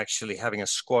without actually having a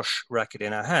squash racket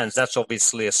in our hands, that's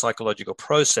obviously a psychological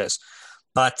process.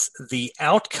 But the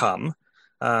outcome,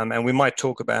 and we might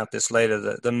talk about this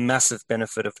later, the massive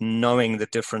benefit of knowing the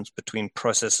difference between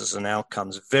processes and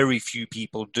outcomes. Very few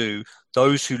people do.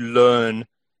 Those who learn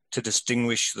to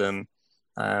distinguish them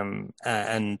and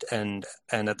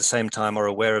at the same time are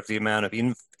aware of the amount of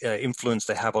influence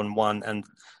they have on one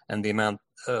and the amount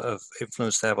of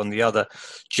influence they have on the other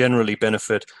generally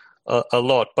benefit a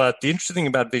lot. But the interesting thing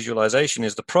about visualization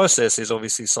is the process is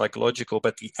obviously psychological,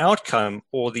 but the outcome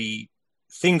or the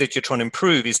thing that you're trying to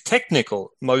improve is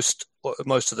technical most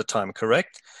of the time,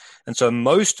 correct? And so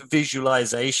most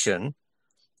visualization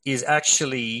is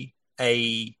actually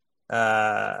a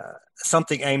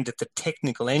something aimed at the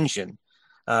technical engine.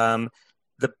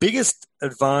 The biggest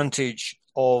advantage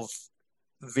of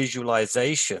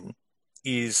visualization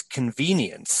is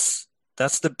convenience.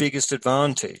 That's the biggest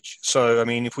advantage. So, I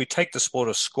mean, if we take the sport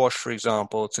of squash, for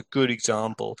example, it's a good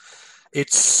example.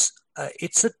 It's a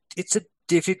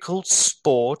difficult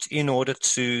sport in order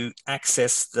to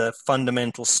access the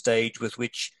fundamental stage with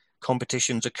which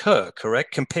competitions occur,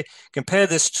 correct? Compare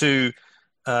this to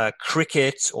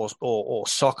cricket or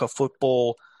soccer,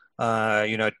 football,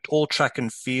 all track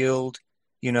and field.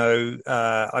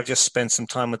 I've just spent some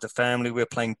time with the family. We're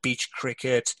playing beach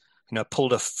cricket,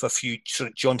 pulled a few sort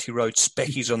of jaunty road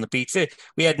speckies on the beach.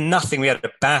 We had nothing. We had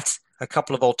a bat, a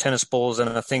couple of old tennis balls, and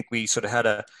I think we sort of had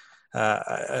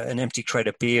an empty crate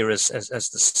of beer as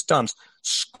the stumps.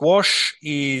 Squash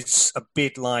is a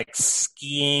bit like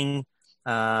skiing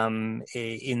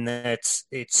in that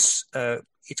it's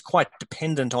quite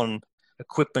dependent on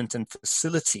equipment and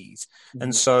facilities. Mm-hmm.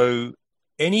 And so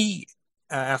any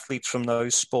athletes from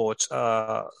those sports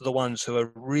are the ones who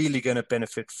are really going to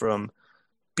benefit from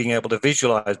being able to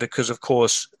visualize, because of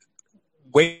course,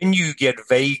 when you get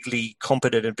vaguely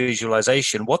competent in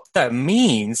visualization, what that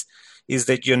means is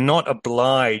that you're not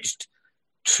obliged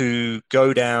to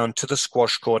go down to the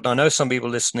squash court. And I know some people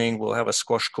listening will have a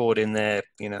squash court in their,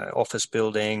 office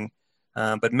building,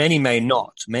 but many may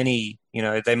not. Many,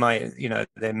 they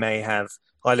may have.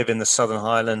 I live in the Southern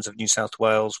Highlands of New South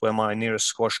Wales, where my nearest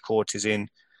squash court is in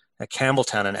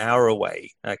Campbelltown, an hour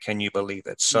away. Can you believe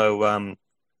it? So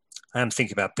I am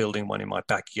thinking about building one in my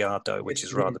backyard, though, which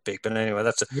is rather big. But anyway,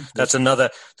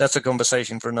 that's a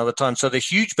conversation for another time. So the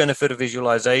huge benefit of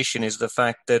visualization is the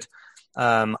fact that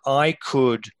I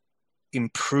could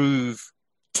improve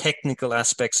technical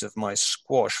aspects of my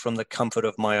squash from the comfort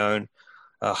of my own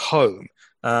home.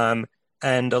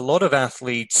 And a lot of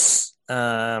athletes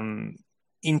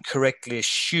incorrectly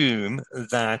assume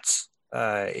that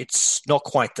it's not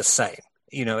quite the same,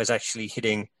 as actually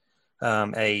hitting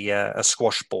a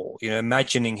squash ball,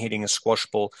 imagining hitting a squash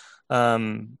ball.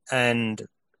 And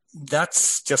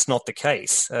that's just not the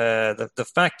case. The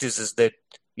fact is that,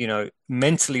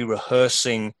 mentally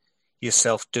rehearsing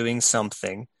yourself doing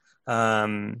something,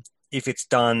 if it's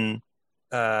done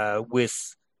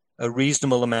with a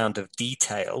reasonable amount of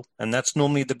detail, and that's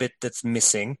normally the bit that's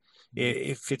missing.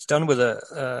 If it's done with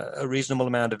a reasonable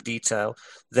amount of detail,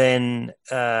 then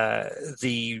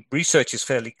the research is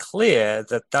fairly clear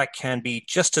that can be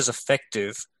just as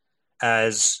effective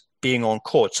as being on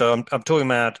court. So I'm talking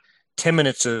about 10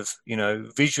 minutes of,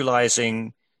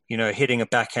 visualizing, hitting a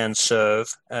backhand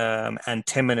serve, and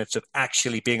 10 minutes of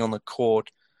actually being on the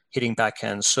court hitting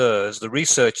backhand serves. The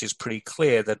research is pretty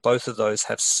clear that both of those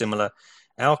have similar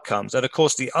outcomes. And of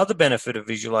course, the other benefit of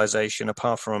visualization,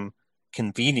 apart from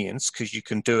convenience, because you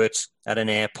can do it at an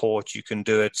airport, you can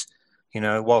do it,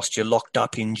 whilst you're locked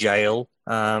up in jail,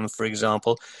 for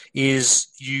example, is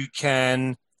you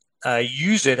can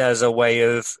use it as a way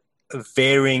of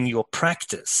varying your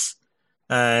practice.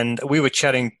 And we were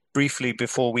chatting briefly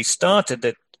before we started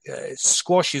that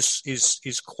squash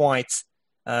is quite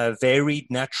varied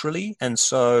naturally, and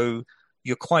so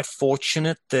you're quite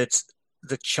fortunate that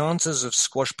the chances of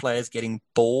squash players getting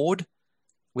bored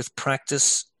with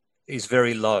practice is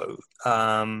very low.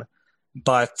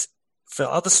 But for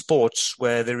other sports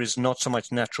where there is not so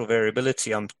much natural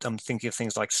variability, I'm thinking of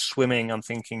things like swimming, I'm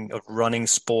thinking of running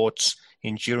sports,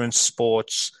 endurance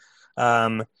sports,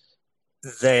 then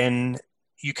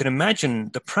you can imagine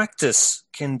the practice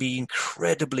can be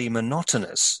incredibly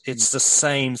monotonous. It's the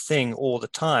same thing all the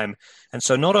time. And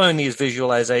so not only is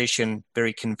visualization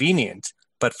very convenient,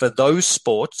 but for those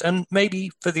sports, and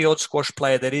maybe for the odd squash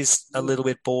player that is a little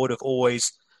bit bored of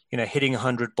always, hitting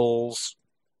 100 balls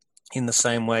in the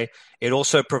same way, it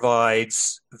also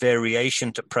provides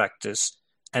variation to practice.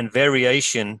 And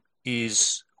variation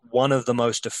is one of the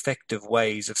most effective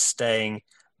ways of staying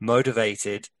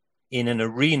motivated in an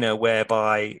arena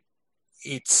whereby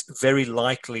it's very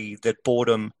likely that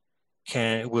boredom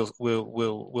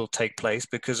will take place,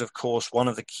 because of course one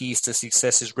of the keys to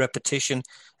success is repetition,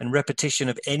 and repetition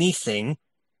of anything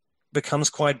becomes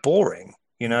quite boring.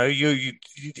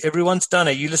 Everyone's done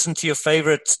it. You listen to your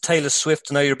favorite Taylor Swift.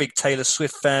 I know you're a big Taylor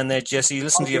Swift fan there, Jesse. You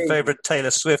listen to your favorite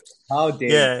Taylor Swift. How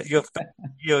dare you?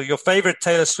 Your favorite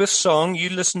Taylor Swift song, you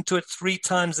listen to it 3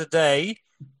 times a day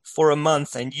for a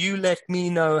month, and you let me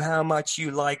know how much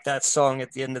you like that song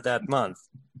at the end of that month.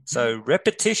 So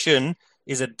repetition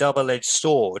is a double-edged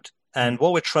sword. And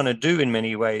what we're trying to do in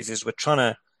many ways is we're trying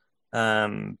to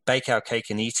bake our cake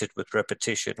and eat it with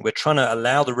repetition. We're trying to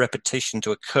allow the repetition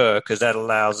to occur because that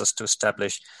allows us to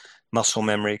establish muscle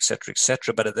memory, et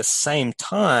cetera, but at the same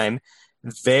time,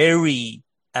 vary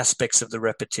aspects of the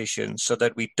repetition so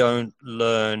that we don't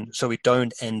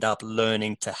end up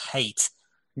learning to hate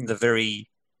the very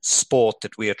sport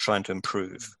that we are trying to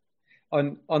improve.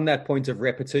 On that point of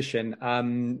repetition, I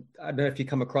don't know if you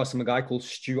come across him, a guy called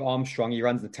Stu Armstrong. He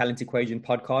runs the Talent Equation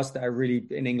podcast. I really,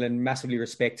 in England, massively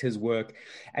respect his work.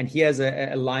 And he has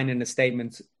a line in a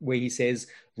statement where he says,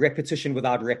 repetition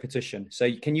without repetition. So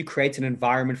can you create an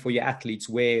environment for your athletes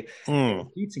where they're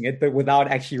repeating it, but without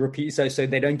actually repeating? So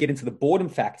they don't get into the boredom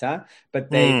factor,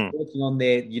 but they're working on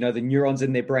their, the neurons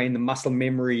in their brain, the muscle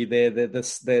memory, the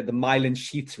myelin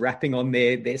sheaths wrapping on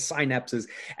their synapses.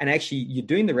 And actually you're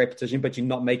doing the repetition, but you're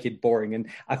not making it boring. And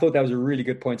I thought that was a really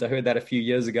good point. I heard that a few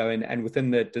years ago. And within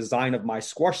the design of my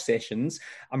squash sessions,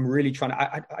 I'm really trying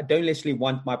to, I don't necessarily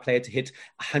want my player to hit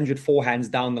 100 forehands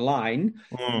down the line.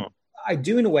 I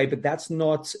do in a way, but that's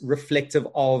not reflective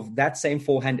of that same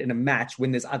forehand in a match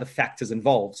when there's other factors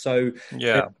involved. So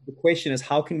the question is,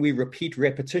 how can we repeat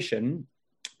repetition,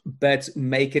 but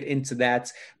make it into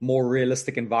that more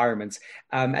realistic environment?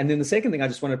 And then the second thing I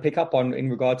just want to pick up on in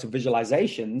regard to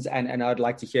visualizations, and I'd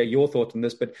like to hear your thoughts on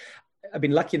this, but I've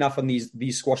been lucky enough on these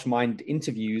SquashMind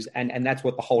interviews, and that's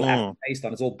what the whole app is based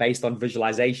on. It's all based on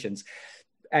visualizations.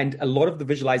 And a lot of the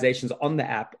visualizations on the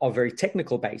app are very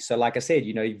technical based. So like I said,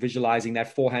 visualizing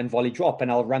that forehand volley drop, and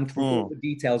I'll run through all the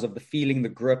details of the feeling, the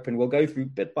grip, and we'll go through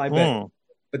bit by bit.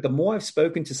 But the more I've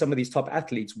spoken to some of these top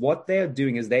athletes, what they're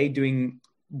doing is they're doing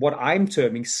what I'm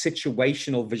terming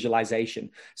situational visualization.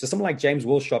 So someone like James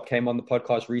Wilshop came on the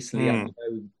podcast recently,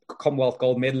 Commonwealth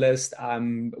gold medalist,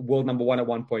 world number 1 at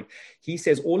one point. He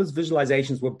says all his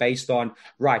visualizations were based on,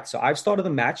 right, so I've started the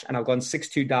match and I've gone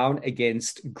 6-2 down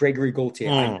against Gregory Gaultier.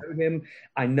 I know him.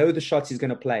 I know the shots he's going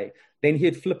to play. Then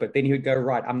he'd flip it. Then he would go,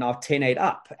 right, I'm now 10-8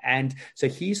 up. And so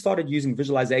he started using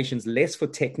visualizations less for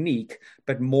technique,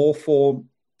 but more for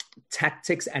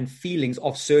tactics and feelings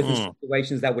of certain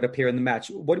situations that would appear in the match.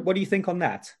 What do you think on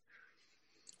that?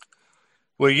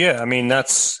 Well, yeah, I mean,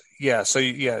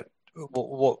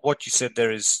 what you said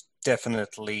there is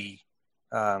definitely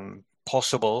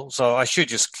possible. So I should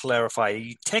just clarify,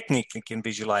 you technically can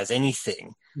visualize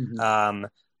anything,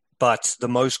 but the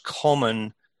most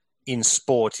common in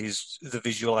sport is the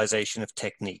visualization of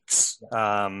techniques.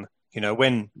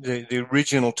 When the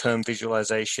original term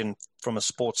visualization from a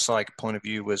sports psych point of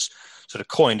view was sort of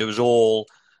coined, it was all,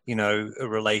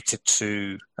 related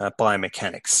to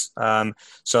biomechanics.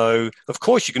 So of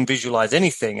course you can visualize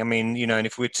anything. I mean, and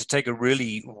if we were to take a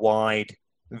really wide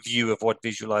view of what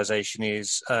visualization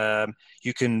is,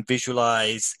 you can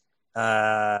visualize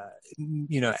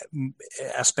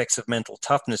aspects of mental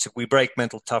toughness. If we break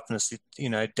mental toughness,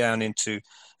 down into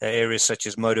areas such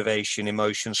as motivation,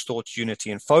 emotions, thoughts,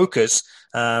 unity, and focus,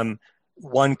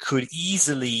 one could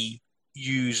easily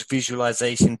use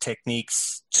visualization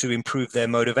techniques to improve their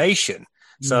motivation.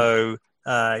 So,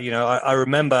 I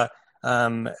remember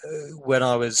when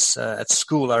I was at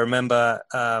school,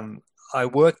 I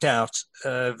worked out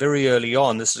very early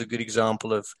on. This is a good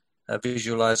example of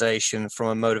visualization from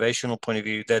a motivational point of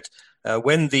view, that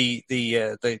when the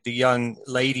young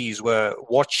ladies were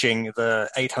watching the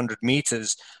 800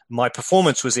 meters, my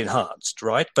performance was enhanced,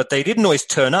 right? But they didn't always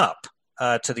turn up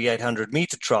to the 800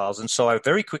 meter trials. And so I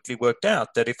very quickly worked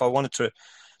out that if I wanted to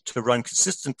run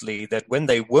consistently, that when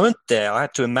they weren't there, I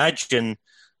had to imagine,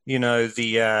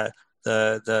 the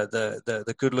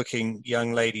the good-looking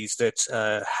young ladies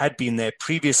that had been there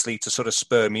previously to sort of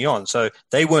spur me on. So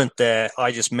they weren't there.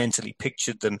 I just mentally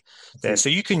pictured them there. So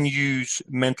you can use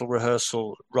mental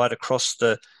rehearsal right across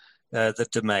the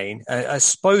domain. I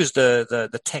suppose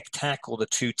the tech-tac, or the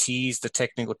two T's, the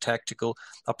technical tactical,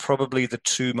 are probably the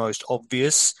two most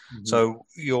obvious. So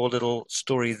your little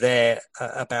story there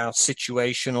about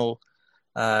situational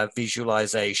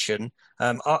visualization.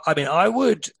 I mean, I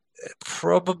would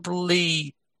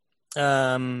probably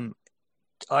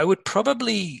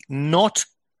not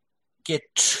get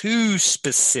too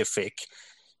specific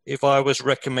if I was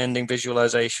recommending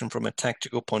visualization from a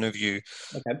tactical point of view.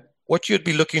 Okay. What you'd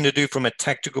be looking to do from a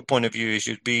tactical point of view is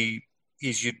you'd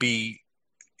be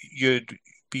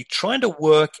trying to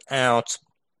work out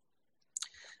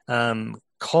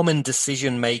common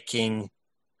decision-making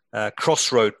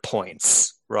crossroad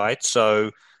points, right?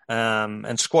 So,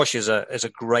 and squash is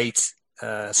a great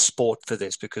sport for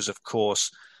this, because of course,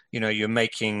 you're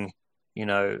making,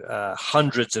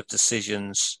 hundreds of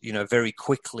decisions, very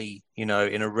quickly, in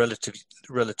a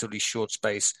relatively short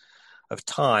space of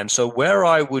time. So where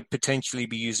I would potentially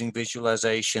be using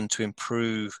visualization to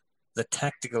improve the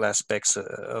tactical aspects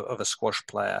of a squash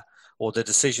player, or the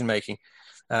decision-making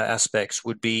aspects,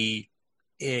 would be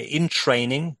in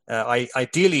training,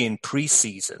 ideally in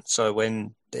pre-season. So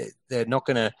when they're not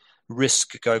going to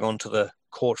risk going onto the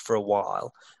court for a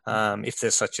while, if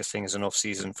there's such a thing as an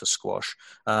off-season for squash.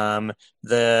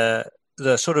 The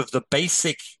sort of the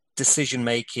basic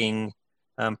decision-making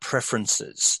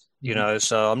preferences,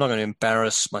 so I'm not going to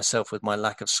embarrass myself with my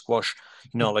lack of squash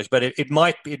knowledge, but it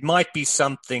might be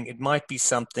something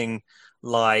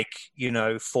like,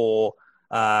 for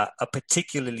a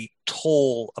particularly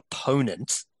tall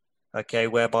opponent, okay,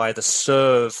 whereby the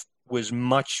serve was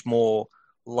much more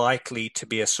likely to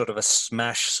be a sort of a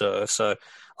smash serve. So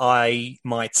I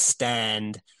might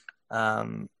stand,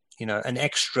 an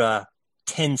extra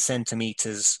 10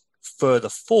 centimeters further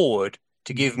forward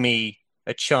to give me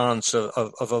a chance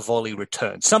of a volley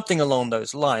return, something along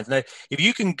those lines. Now, if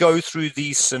you can go through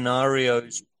these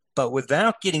scenarios, but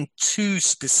without getting too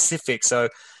specific, so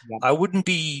I wouldn't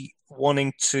be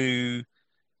wanting to.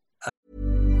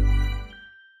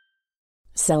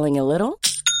 Selling a little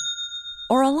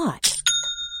or a lot?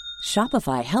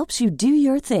 Shopify helps you do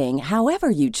your thing however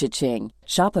you cha-ching.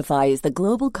 Shopify is the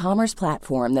global commerce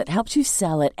platform that helps you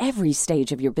sell at every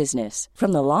stage of your business.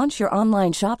 From the launch your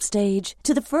online shop stage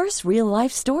to the first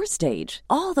real-life store stage,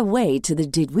 all the way to the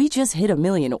did we just hit a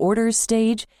million orders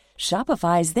stage.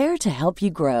 Shopify is there to help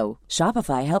you grow.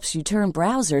 Shopify helps you turn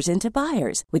browsers into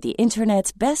buyers with the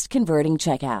internet's best converting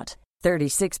checkout.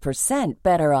 36%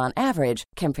 better on average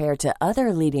compared to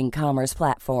other leading commerce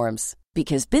platforms.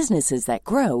 Because businesses that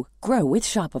grow, grow with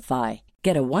Shopify.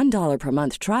 Get a $1 per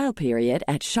month trial period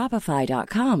at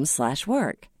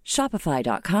shopify.com/work.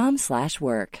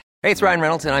 Shopify.com/work. Hey, it's Ryan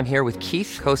Reynolds, and I'm here with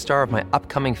Keith, co-star of my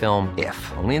upcoming film,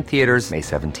 If, only in theaters May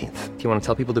 17th. Do you want to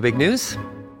tell people the big news?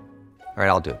 All right,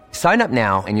 I'll do it. Sign up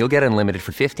now and you'll get unlimited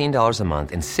for $15 a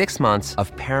month and 6 months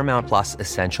of Paramount Plus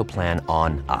Essential Plan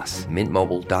on us.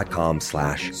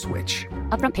 MintMobile.com/switch.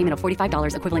 Upfront payment of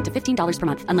 $45 equivalent to $15 per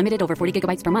month. Unlimited over 40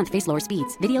 gigabytes per month. Face lower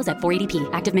speeds. Videos at 480p.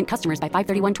 Active Mint customers by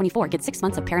 531.24 get 6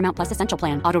 months of Paramount Plus Essential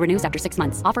Plan. Auto renews after 6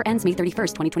 months. Offer ends May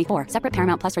 31st, 2024. Separate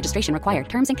Paramount Plus registration required.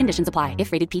 Terms and conditions apply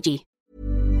if rated PG.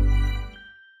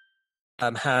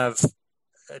 Have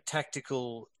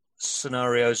tactical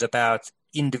scenarios about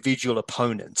individual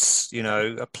opponents,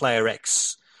 a player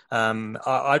X.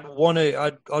 I'd want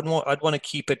to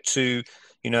keep it to,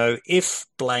 if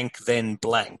blank, then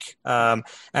blank.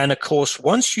 And of course,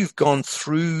 once you've gone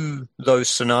through those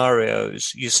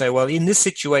scenarios, you say, well, in this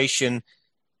situation,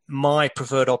 my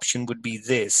preferred option would be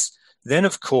this. Then,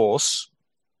 of course,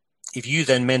 if you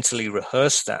then mentally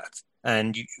rehearse that,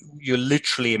 and you're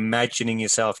literally imagining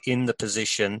yourself in the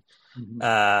position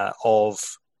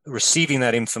of receiving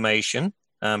that information,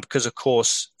 because, of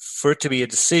course, for it to be a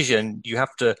decision, you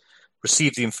have to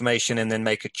receive the information and then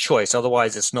make a choice.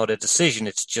 Otherwise, it's not a decision.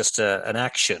 It's just an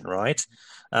action, right?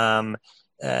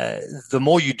 The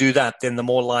more you do that, then the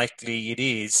more likely it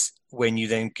is when you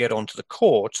then get onto the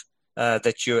court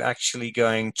that you're actually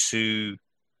going to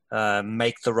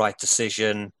make the right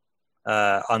decision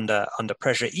under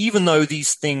pressure. Even though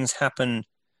these things happen,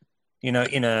 in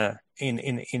a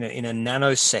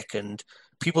nanosecond,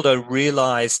 people don't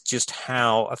realize just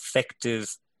how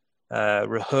effective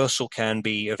rehearsal can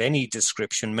be of any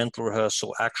description. Mental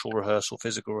rehearsal, actual rehearsal,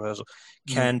 physical rehearsal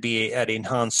can be at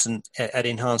enhancing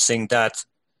that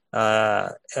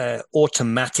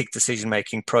automatic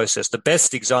decision-making process. The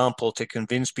best example to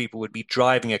convince people would be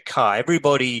driving a car.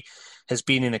 Everybody has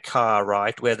been in a car,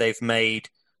 right, where they've made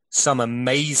some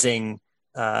amazing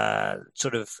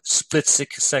sort of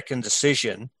split-second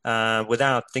decision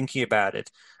without thinking about it.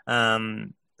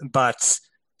 But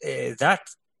that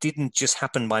didn't just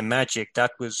happen by magic.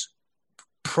 That was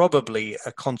probably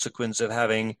a consequence of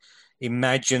having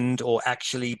imagined or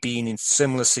actually been in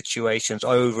similar situations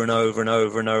over and over and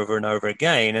over and over and over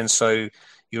again. And so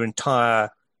your entire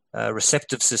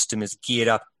receptive system is geared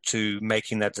up to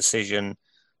making that decision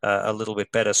a little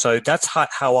bit better. So that's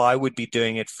how I would be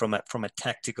doing it from a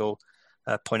tactical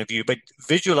point of view. But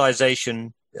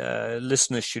visualization,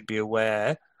 listeners should be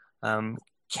aware,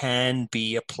 can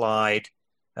be applied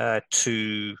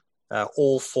to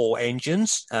all four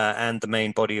engines and the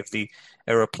main body of the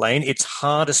aeroplane. It's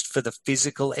hardest for the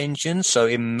physical engine. So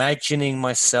imagining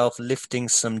myself lifting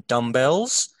some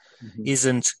dumbbells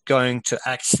isn't going to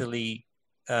actually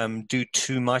do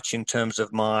too much in terms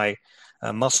of my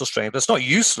muscle strength. But it's not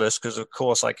useless because, of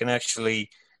course, I can actually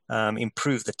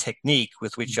improve the technique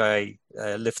with which I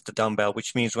lift the dumbbell,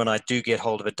 which means when I do get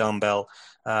hold of a dumbbell,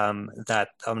 that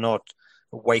I'm not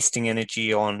wasting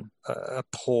energy on a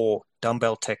poor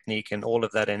dumbbell technique, and all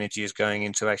of that energy is going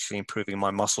into actually improving my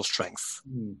muscle strength.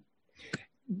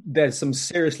 There's some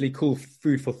seriously cool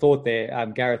food for thought there,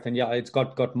 Gareth. And yeah, it's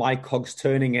got my cogs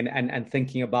turning and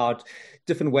thinking about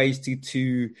different ways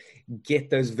to get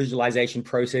those visualization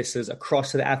processes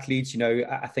across to the athletes. You know,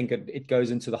 I think it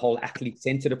goes into the whole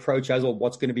athlete-centered approach as well.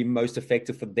 What's going to be most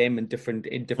effective for them in different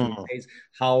ways,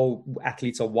 how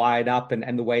athletes are wired up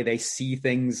and the way they see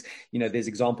things. You know, there's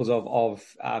examples of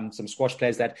some squash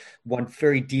players that want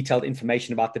very detailed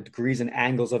information about the degrees and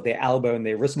angles of their elbow and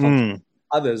their wrist contact.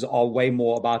 Others are way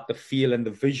more about the feel and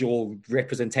the visual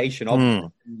representation of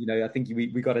it. You know, I think we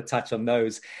got to touch on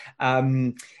those.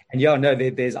 And yeah, no,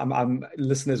 there's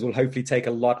listeners will hopefully take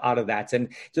a lot out of that.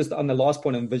 And just on the last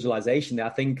point on visualization, I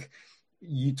think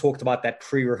you talked about that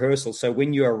pre-rehearsal. So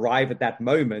when you arrive at that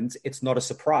moment, it's not a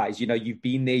surprise. You know, you've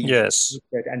been there. Yes.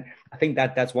 And I think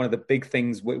that's one of the big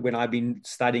things when I've been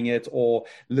studying it or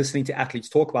listening to athletes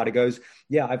talk about it, goes,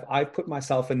 yeah, I've put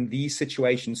myself in these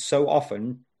situations so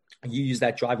often. You use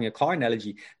that driving a car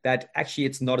analogy, that actually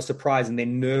it's not a surprise and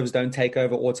then nerves don't take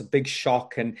over or it's a big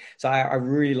shock. And so I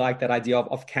really like that idea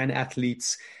of can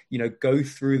athletes, you know, go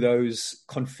through those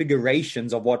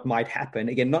configurations of what might happen.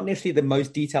 Again, not necessarily the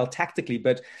most detailed tactically,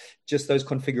 but just those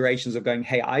configurations of going,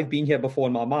 hey, I've been here before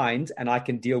in my mind and I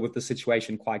can deal with the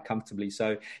situation quite comfortably.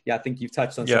 So yeah, I think you've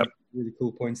touched on some really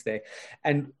cool points there.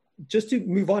 And just to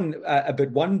move on a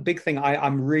bit, one big thing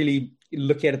I'm really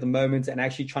looking at the moment and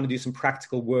actually trying to do some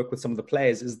practical work with some of the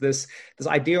players is this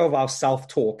idea of our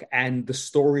self-talk and the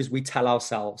stories we tell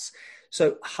ourselves.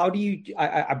 So how do you,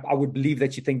 I would believe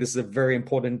that you think this is a very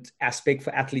important aspect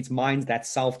for athletes' minds, that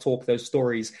self-talk, those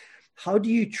stories. How do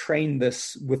you train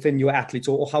this within your athletes,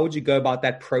 or how would you go about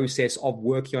that process of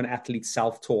working on athletes'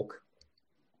 self-talk?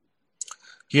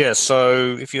 Yeah,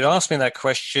 so if you'd asked me that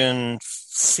question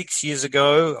 6 years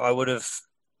ago, I would have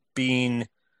been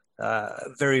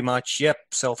very much,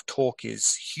 self-talk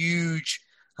is huge.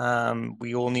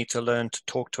 We all need to learn to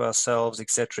talk to ourselves,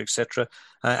 etc., etc.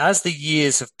 As the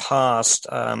years have passed,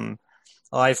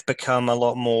 I've become a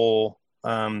lot more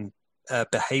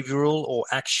behavioral or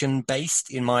action-based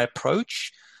in my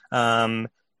approach. To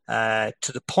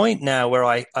the point now where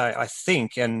I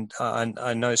think, and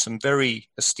I know some very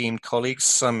esteemed colleagues,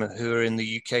 some who are in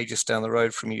the UK just down the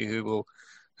road from you,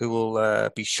 who will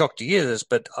be shocked to hear this,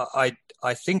 but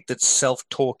I think that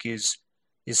self-talk is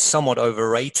somewhat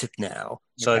overrated now.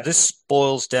 Okay. So this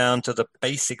boils down to the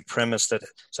basic premise that,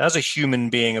 so as a human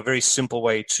being, a very simple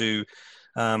way to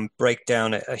break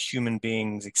down a human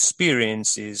being's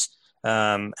experience is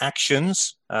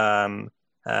actions,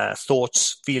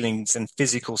 thoughts, feelings, and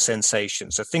physical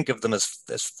sensations. So think of them as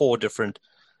four different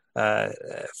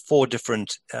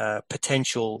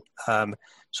potential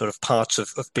sort of parts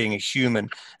of being a human.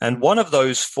 And one of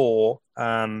those four,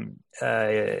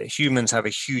 humans have a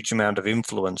huge amount of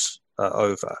influence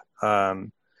over,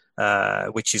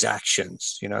 which is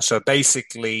actions. You know, so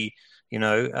basically, you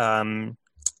know,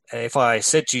 if I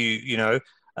said to you, you know,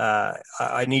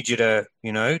 I need you to,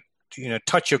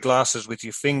 touch your glasses with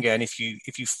your finger, and if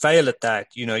you fail at that,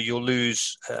 you know, you'll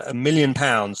lose £1 million.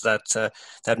 That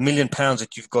 £1 million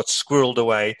that you've got squirreled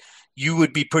away, you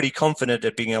would be pretty confident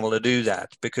at being able to do that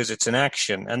because it's an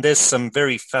action. And there's some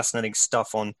very fascinating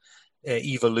stuff on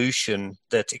evolution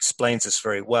that explains this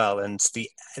very well, and it's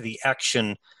the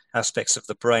action aspects of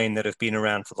the brain that have been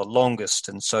around for the longest,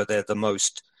 and so they're the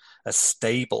most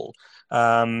stable.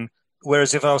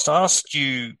 Whereas if I was to ask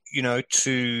you, you know,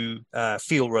 to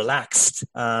feel relaxed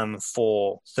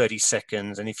for 30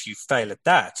 seconds, and if you fail at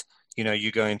that,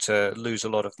 you're going to lose a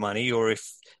lot of money. Or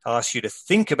if I ask you to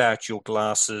think about your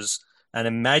glasses and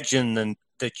imagine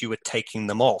that you were taking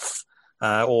them off,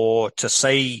 or to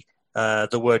say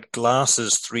the word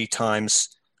glasses 3 times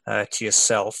to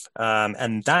yourself,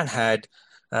 and that had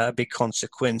a big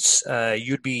consequence,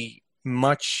 you'd be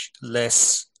much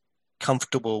less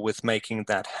comfortable with making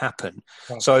that happen.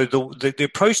 Right. So the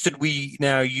approach that we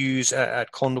now use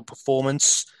at Condor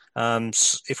Performance,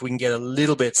 if we can get a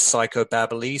little bit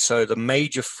psychobabbly, so the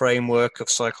major framework of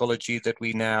psychology that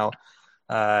we now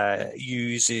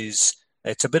use is,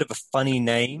 it's a bit of a funny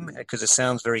name because it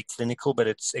sounds very clinical, but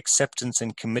it's acceptance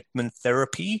and commitment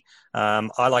therapy.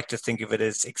 I like to think of it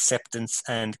as acceptance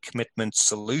and commitment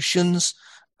solutions.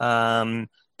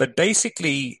 But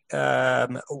basically,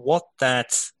 what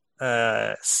that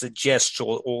suggests,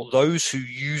 or those who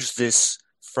use this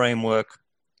framework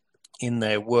in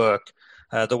their work,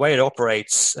 the way it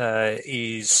operates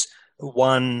is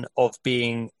one of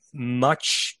being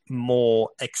much more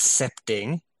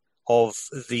accepting of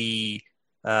the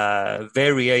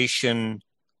variation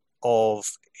of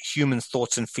human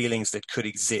thoughts and feelings that could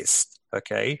exist,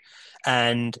 okay?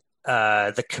 And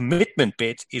the commitment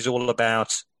bit is all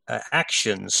about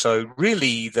action. So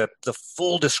really the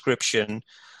full description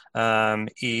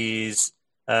is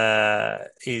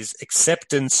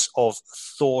acceptance of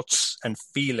thoughts and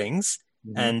feelings,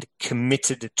 and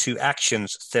committed to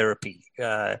actions therapy,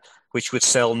 which would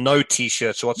sell no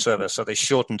T-shirts whatsoever. So they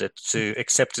shortened it to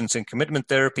acceptance and commitment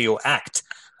therapy, or ACT,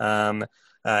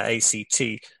 ACT.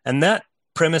 And that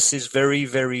premise is very,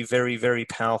 very, very, very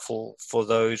powerful for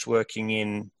those working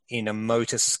in a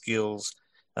motor skills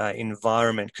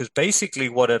environment, because basically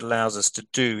what it allows us to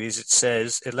do is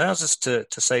it allows us to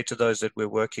say to those that we're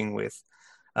working with,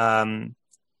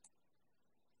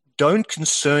 don't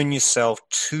concern yourself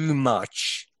too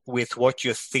much with what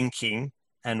you're thinking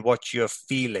and what you're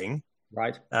feeling,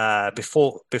 right?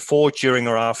 Before, during,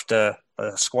 or after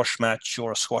a squash match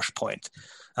or a squash point,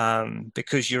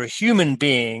 because you're a human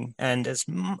being, and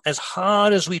as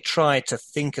hard as we try to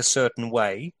think a certain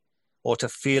way or to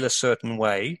feel a certain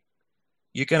way,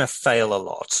 you're going to fail a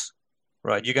lot,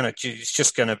 right? It's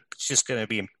just going to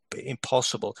be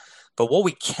impossible. But what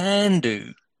we can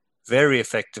do very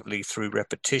effectively through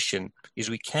repetition is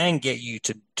we can get you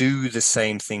to do the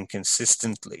same thing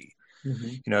consistently.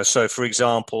 So for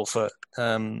example, for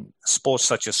sports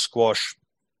such as squash,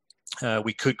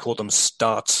 we could call them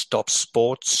start-stop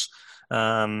sports.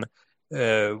 One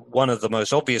of the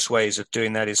most obvious ways of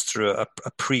doing that is through a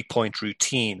pre-point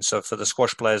routine. So for the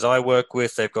squash players I work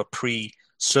with, they've got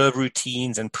pre-serve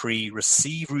routines and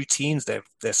pre-receive routines.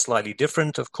 They're slightly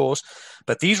different, of course,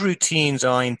 but these routines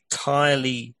are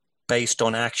entirely based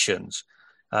on actions.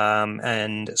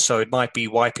 And so it might be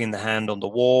wiping the hand on the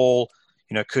wall,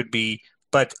 could be,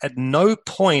 but at no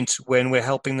point when we're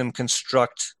helping them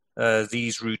construct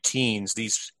these routines,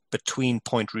 these between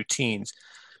point routines,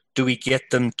 do we get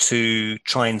them to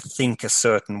try and think a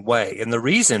certain way. And the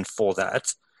reason for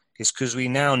that is because we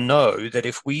now know that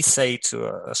if we say to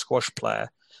a squash player,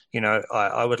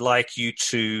 I would like you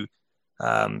to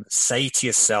say to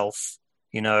yourself,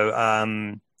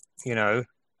 I'm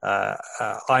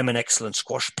an excellent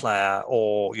squash player,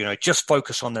 or, just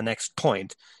focus on the next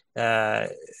point.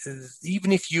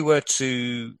 Even if you were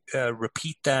to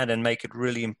repeat that and make it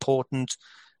really important,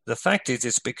 the fact is,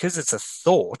 it's because it's a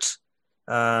thought.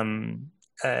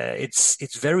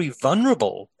 It's very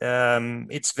vulnerable.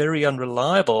 It's very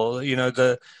unreliable.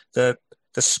 The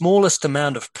smallest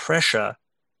amount of pressure,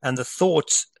 and the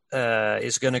thought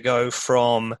is going to go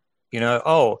from,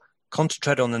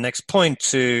 concentrate on the next point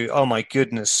to, oh my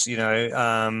goodness,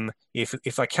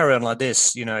 if I carry on like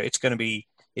this, it's going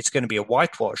to be a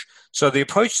whitewash. So the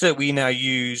approach that we now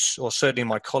use, or certainly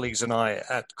my colleagues and I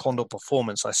at Condor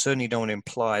Performance, I certainly don't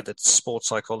imply that sports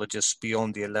psychologists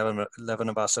beyond the 11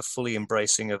 of us are fully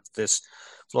embracing of this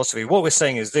philosophy. What we're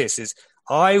saying is this, is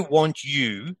I want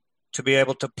you to be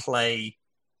able to play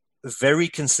very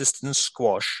consistent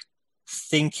squash,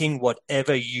 thinking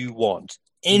whatever you want.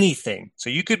 Anything. So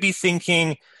you could be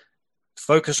thinking,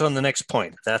 focus on the next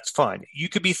point. That's fine. You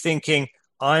could be thinking,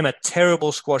 I'm a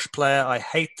terrible squash player, I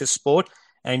hate this sport,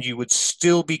 and you would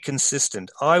still be consistent.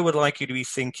 I would like you to be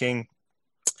thinking,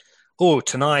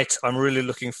 tonight I'm really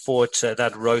looking forward to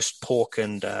that roast pork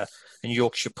and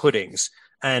Yorkshire puddings.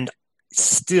 And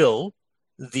still,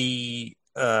 the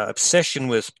obsession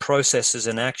with processes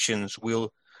and actions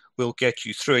will get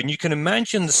you through. And you can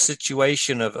imagine the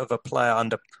situation of a player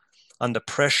under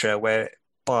pressure,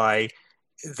 whereby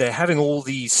they're having all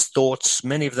these thoughts,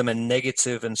 many of them are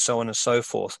negative and so on and so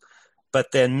forth,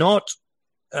 but they're not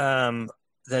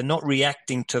they're not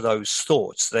reacting to those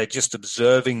thoughts. They're just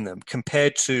observing them,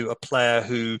 compared to a player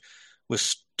who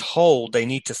was told they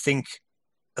need to think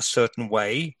a certain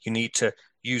way. You need to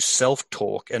use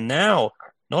self-talk. And now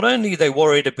not only are they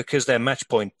worried because they're match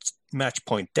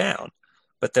point down,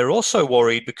 but they're also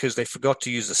worried because they forgot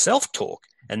to use the self-talk.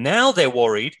 And now they're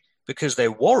worried because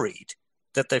they're worried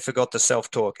that they forgot the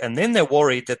self-talk. And then they're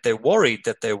worried that they're worried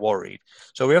that they're worried.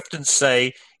 So we often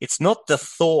say it's not the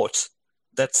thought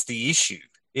that's the issue.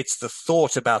 It's the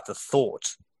thought about the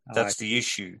thought that's the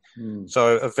issue.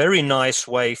 So a very nice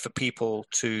way for people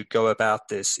to go about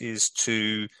this is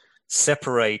to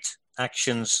separate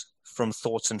actions from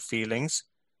thoughts and feelings.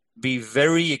 Be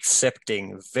very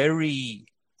accepting, very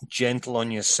gentle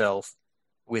on yourself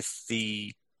with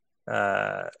the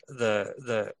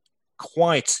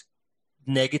quite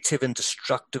negative and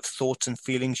destructive thoughts and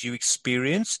feelings you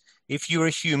experience. If you're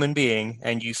a human being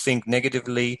and you think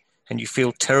negatively and you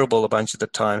feel terrible a bunch of the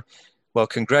time, well,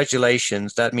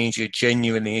 congratulations. That means you're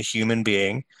genuinely a human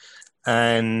being.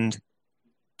 And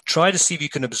try to see if you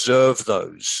can observe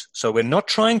those. So we're not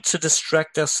trying to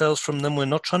distract ourselves from them. We're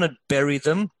not trying to bury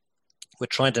them. We're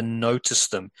trying to notice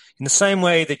them in the same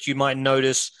way that you might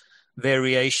notice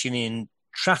variation in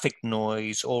traffic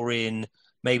noise or in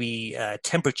maybe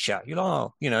temperature.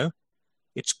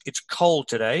 It's cold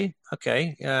today.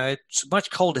 Okay, it's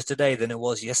much colder today than it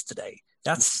was yesterday.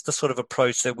 That's the sort of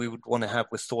approach that we would want to have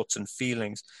with thoughts and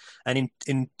feelings. And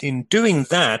in doing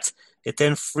that, it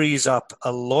then frees up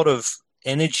a lot of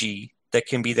energy that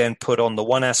can be then put on the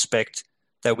one aspect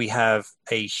that we have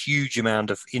a huge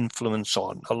amount of influence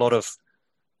on. A lot of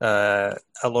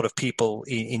people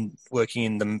in working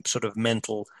in the sort of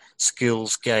mental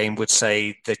skills game would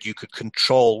say that you could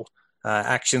control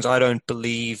actions. I don't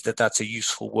believe that that's a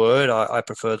useful word. I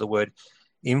prefer the word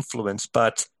influence,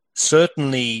 but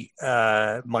certainly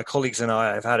my colleagues and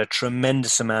I have had a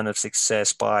tremendous amount of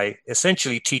success by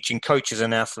essentially teaching coaches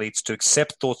and athletes to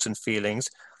accept thoughts and feelings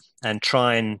and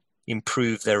try and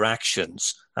improve their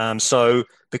actions. So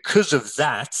because of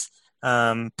that,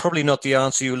 probably not the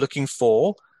answer you're looking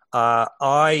for.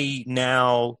 I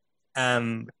now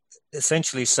am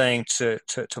essentially saying to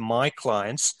my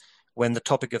clients, when the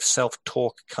topic of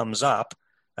self-talk comes up,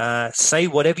 say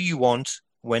whatever you want,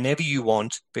 whenever you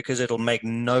want, because it'll make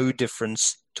no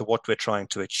difference to what we're trying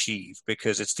to achieve,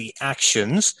 because it's the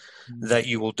actions that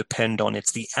you will depend on.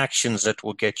 It's the actions that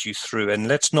will get you through. And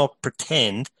let's not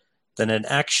pretend that an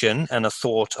action and a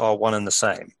thought are one and the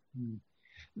same.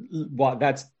 Well,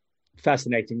 that's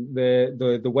fascinating.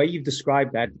 The way you've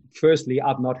described that, firstly,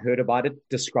 I've not heard about it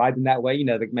described in that way,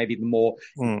 maybe the more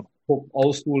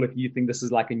old school, if you think this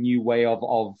is like a new way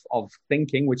of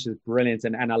thinking, which is brilliant.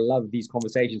 And I love these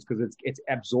conversations because it's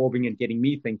absorbing and getting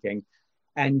me thinking.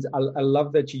 And I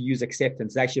love that you use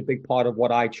acceptance. It's actually a big part of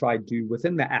what I try to do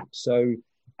within the app. So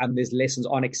there's lessons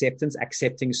on acceptance,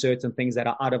 accepting certain things that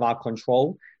are out of our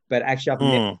control. But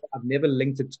actually, I've never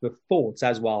linked it to the thoughts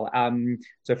as well.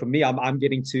 So for me, I'm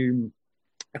getting to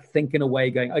think in a way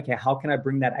going, okay, how can I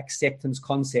bring that acceptance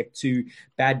concept to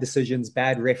bad decisions,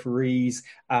 bad referees,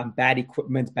 bad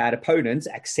equipment, bad opponents?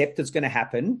 Accept it's going to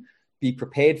happen, be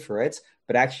prepared for it.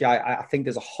 But actually, I think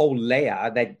there's a whole layer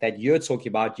that you're talking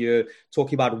about. You're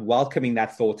talking about welcoming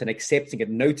that thought and accepting it,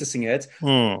 noticing it,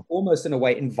 almost in a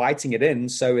way, inviting it in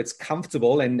so it's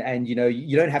comfortable and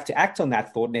you don't have to act on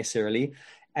that thought necessarily.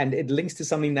 And it links to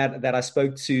something that I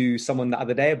spoke to someone the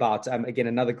other day about. Again,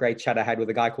 another great chat I had with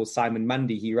a guy called Simon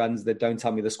Mundy. He runs the Don't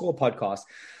Tell Me the Score podcast.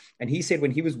 And he said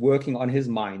when he was working on his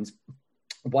mind,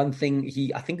 one thing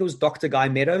I think it was Dr. Guy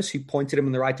Meadows who pointed him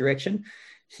in the right direction.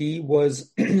 He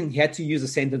had to use a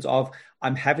sentence of,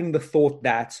 I'm having the thought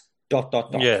that ...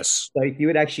 Yes. So if you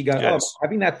would actually go, I'm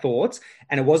having that thought,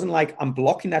 and it wasn't like I'm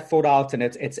blocking that thought out and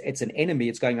it's an enemy.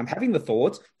 It's going, I'm having the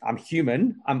thought, I'm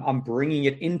human, I'm bringing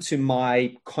it into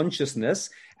my consciousness,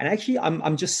 and actually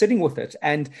I'm just sitting with it.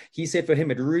 And he said for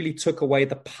him, it really took away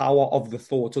the power of the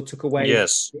thought, or took away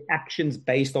the actions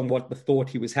based on what the thought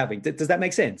he was having. Does that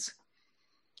make sense?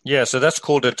 Yeah, so that's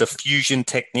called a diffusion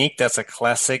technique. That's a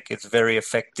classic. It's very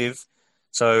effective.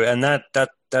 So, and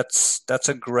that's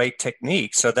a great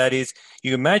technique. So that is,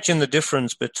 you imagine the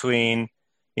difference between,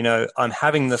 I'm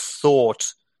having the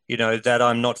thought, that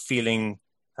I'm not feeling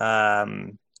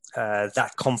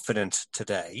that confident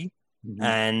today,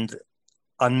 and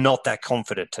I'm not that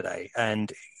confident today,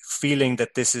 and feeling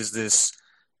that this is this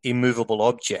immovable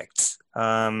object.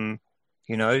 So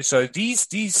these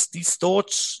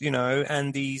thoughts,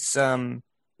 and these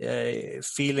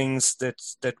feelings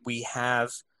that we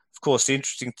have. Of course, the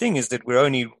interesting thing is that we're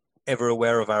only ever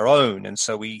aware of our own. And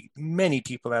so many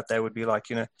people out there would be like,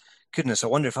 goodness, I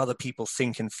wonder if other people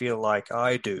think and feel like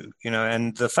I do,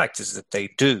 and the fact is that they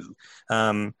do.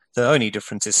 The only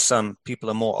difference is some people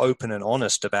are more open and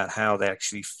honest about how they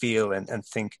actually feel and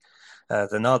think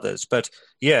than others. But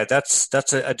yeah,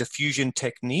 that's a diffusion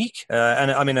technique.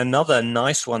 And I mean, another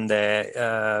nice one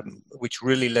there, which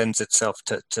really lends itself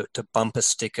to bumper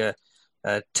sticker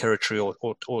territory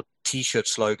or T-shirt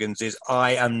slogans is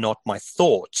 "I am not my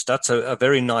thoughts." That's a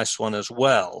very nice one as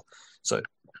well. So,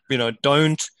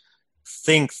 don't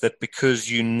think that because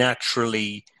you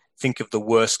naturally think of the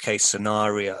worst case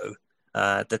scenario,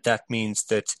 that means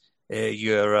that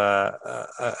you're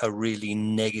a really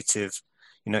negative,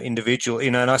 individual.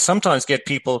 And I sometimes get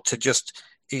people to just,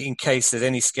 in case there's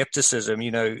any skepticism,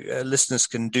 listeners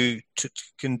can do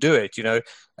it.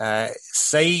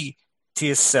 Say to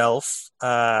yourself,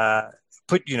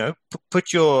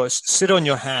 sit on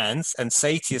your hands and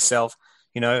say to yourself,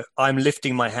 I'm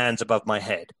lifting my hands above my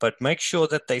head, but make sure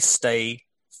that they stay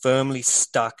firmly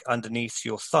stuck underneath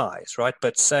your thighs, right?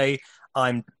 But say,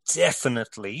 I'm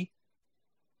definitely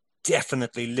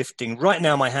lifting. Right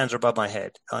now, my hands are above my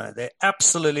head. They're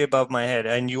absolutely above my head.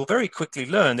 And you'll very quickly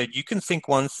learn that you can think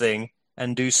one thing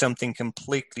and do something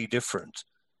completely different.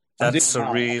 That's a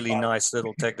really nice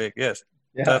little technique. Yes,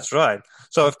 yeah. That's right.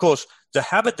 So, of course, the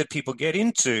habit that people get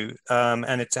into,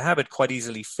 and it's a habit quite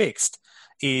easily fixed,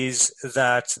 is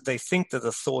that they think that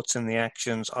the thoughts and the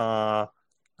actions are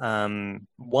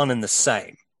one and the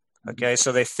same. Okay,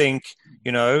 so they think,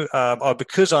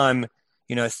 because I'm,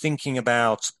 thinking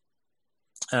about,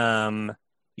 food,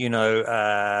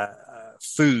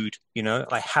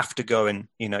 I have to go and,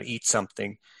 eat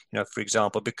something, for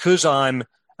example, because I'm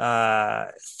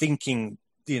thinking,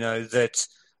 that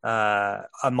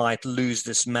I might lose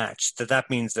this match,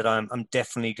 that means that I'm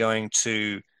definitely going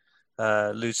to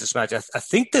lose this match. I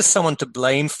think there's someone to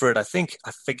blame for it. I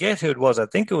forget who it was. I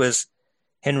think it was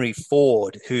Henry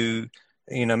Ford, who,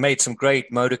 made some great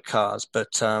motor cars,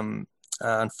 but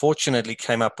unfortunately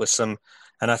came up with some.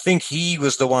 And I think he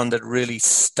was the one that really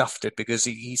stuffed it, because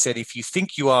he said, if you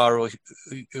think you are or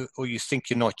you think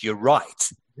you're not, you're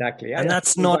right. Exactly. And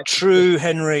that's not true,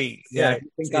 Henry. Yeah.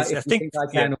 If you think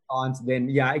I can or can't, then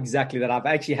yeah, exactly that. I've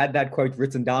actually had that quote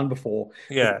written down before.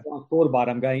 Yeah. When I thought about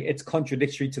it, I'm going, it's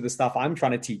contradictory to the stuff I'm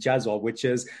trying to teach as well, which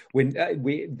is when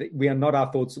we are not our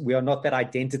thoughts. We are not that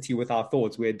identity with our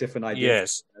thoughts. We're different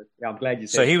ideas. Yes. Yeah, I'm glad you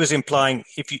said so he was implying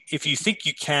if you think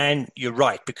you can, you're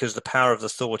right, because the power of the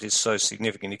thought is so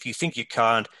significant. If you think you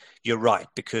can't, you're right,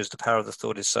 because the power of the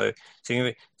thought is so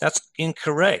significant. That's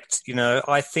incorrect.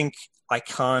 I think I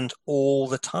can't all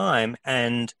the time,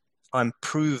 and I'm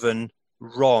proven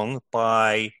wrong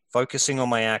by focusing on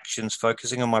my actions,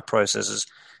 focusing on my processes,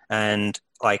 and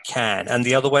I can. And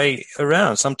the other way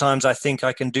around, sometimes I think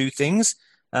I can do things,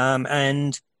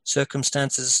 and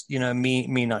circumstances,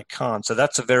 mean I can't. So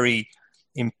that's a very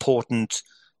important.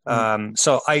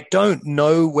 So I don't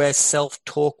know where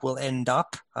self-talk will end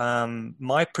up.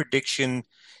 My prediction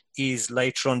is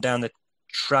later on down the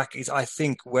track is, I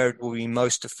think, where it will be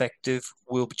most effective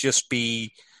will just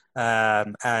be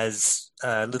as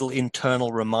little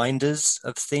internal reminders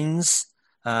of things.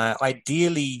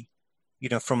 Ideally,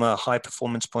 from a high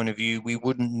performance point of view, we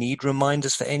wouldn't need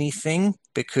reminders for anything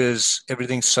because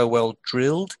everything's so well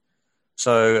drilled.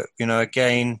 So,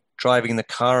 again, driving the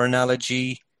car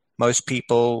analogy, most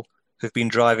people who've been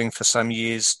driving for some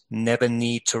years never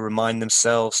need to remind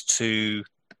themselves to,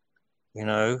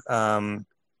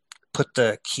 put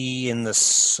the key in the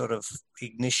sort of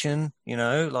ignition,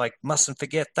 mustn't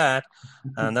forget that.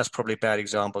 And that's probably a bad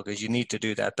example because you need to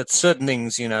do that. But certain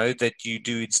things, that you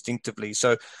do instinctively.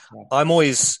 So I'm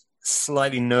always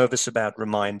slightly nervous about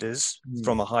reminders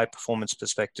from a high performance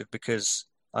perspective, because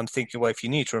I'm thinking, well, if you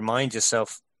need to remind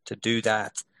yourself to do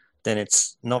that, then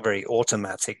it's not very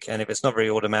automatic. And if it's not very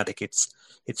automatic, it's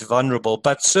vulnerable.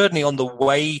 But certainly on the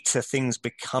way to things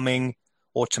becoming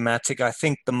automatic, I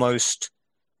think the most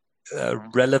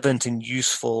relevant and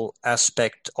useful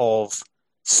aspect of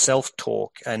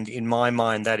self-talk, and in my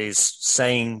mind that is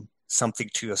saying something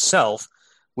to yourself,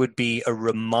 would be a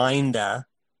reminder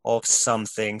of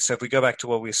something. So if we go back to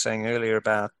what we were saying earlier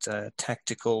about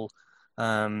tactical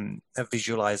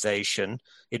visualization,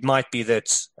 it might be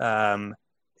that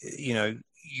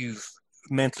you've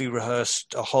mentally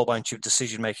rehearsed a whole bunch of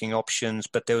decision-making options,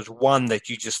 but there was one that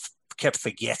you just kept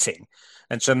forgetting.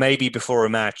 And so maybe before a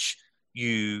match,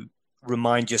 you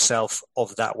remind yourself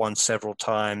of that one several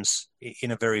times in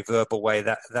a very verbal way.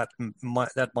 That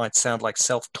might sound like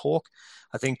self-talk.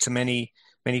 I think to many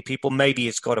people, maybe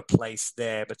it's got a place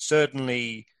there, but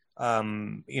certainly,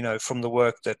 from the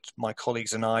work that my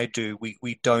colleagues and I do,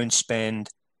 we don't spend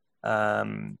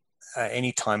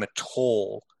any time at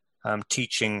all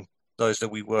teaching those that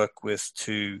we work with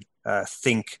to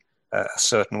think a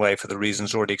certain way for the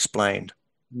reasons already explained.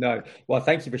 No. Well,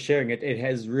 thank you for sharing it. It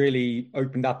has really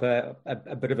opened up a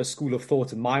bit of a school of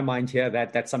thought in my mind here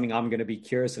that's something I'm going to be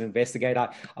curious and investigate.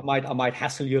 I might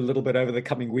hassle you a little bit over the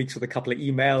coming weeks with a couple of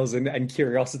emails and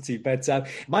curiosity, but it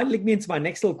might link me into my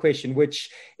next little question,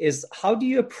 which is how do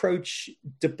you approach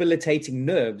debilitating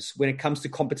nerves when it comes to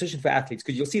competition for athletes?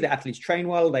 Because you'll see the athletes train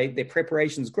well, their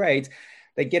preparation's great.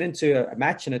 They get into a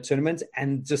match in a tournament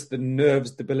and just the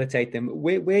nerves debilitate them.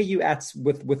 Where are you at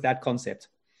with that concept?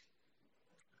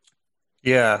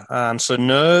 Yeah, so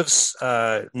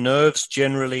nerves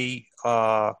generally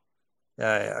are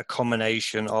a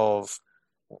combination of,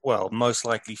 well, most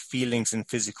likely feelings and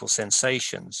physical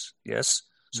sensations. Yes.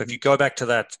 So if you go back to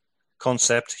that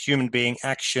concept, human being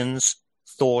actions,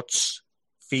 thoughts,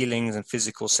 feelings, and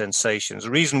physical sensations. The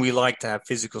reason we like to have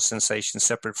physical sensations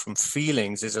separate from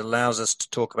feelings is it allows us to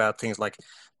talk about things like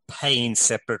pain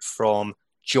separate from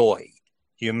joy.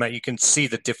 You can see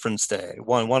the difference there.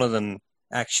 One of them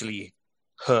actually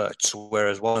hurts,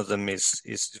 whereas one of them is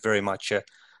very much an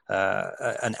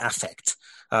affect.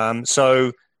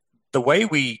 So the way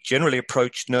we generally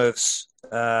approach nerves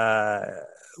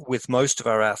with most of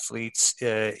our athletes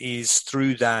is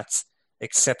through that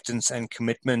acceptance and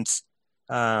commitment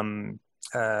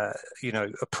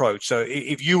approach. So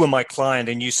if you were my client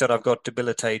and you said I've got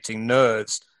debilitating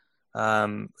nerves,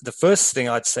 the first thing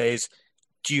I'd say is,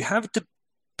 do you have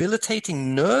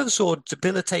debilitating nerves or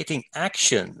debilitating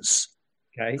actions?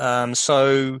 Okay.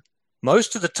 So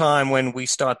most of the time when we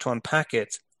start to unpack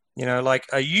it,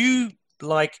 are you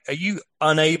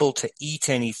unable to eat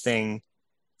anything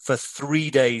for 3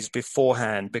 days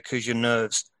beforehand because your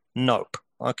nerves? Nope.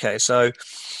 Okay. So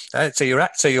your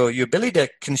ability to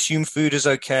consume food is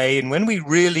okay. And when we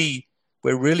really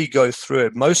go through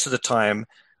it, most of the time,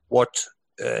 what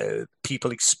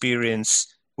people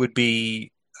experience would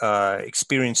be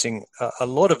experiencing a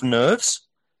lot of nerves,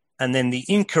 and then the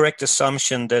incorrect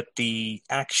assumption that the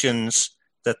actions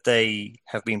that they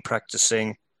have been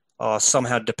practicing are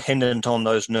somehow dependent on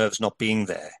those nerves not being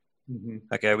there. Mm-hmm.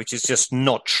 Okay, which is just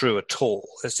not true at all.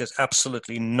 It's just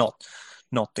absolutely not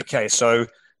the case. So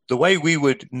the way we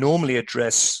would normally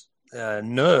address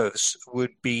nerves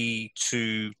would be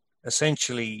to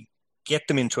essentially get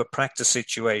them into a practice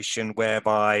situation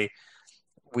whereby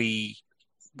we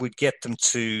would get them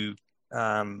to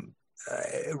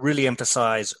really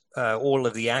emphasize all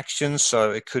of the actions.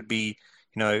 So it could be,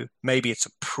 maybe it's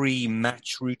a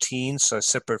pre-match routine, so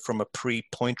separate from a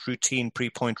pre-point routine.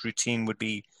 Pre-point routine would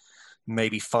be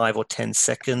maybe 5 or 10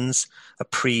 seconds. A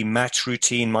pre-match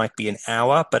routine might be an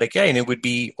hour, but again, it would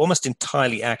be almost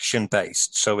entirely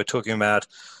action-based. So we're talking about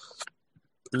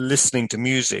listening to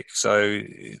music. So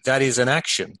that is an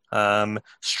action.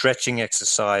 Stretching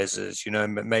exercises,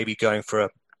 maybe going for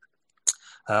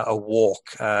a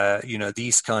walk,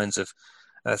 these kinds of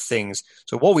things.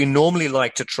 So what we normally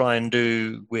like to try and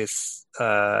do with,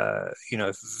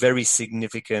 very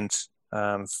significant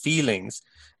feelings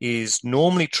is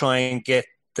normally try and get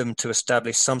them to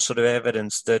establish some sort of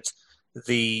evidence that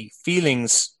the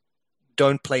feelings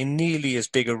don't play nearly as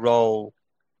big a role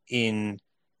in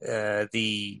their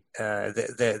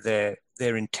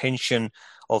intention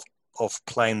of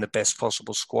playing the best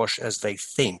possible squash as they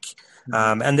think.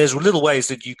 And there's little ways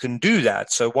that you can do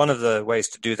that. So one of the ways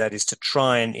to do that is to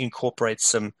try and incorporate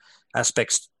some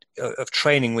aspects of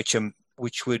training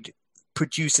which would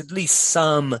produce at least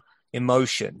some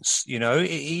emotions.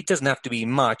 It doesn't have to be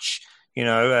much.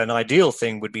 An ideal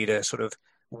thing would be to sort of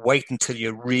wait until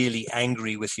you're really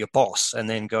angry with your boss and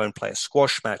then go and play a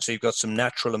squash match. So you've got some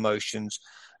natural emotions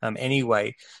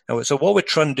anyway. So what we're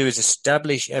trying to do is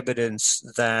establish evidence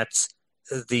that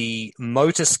the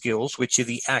motor skills, which are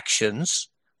the actions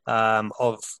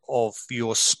of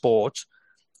your sport,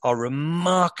 are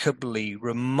remarkably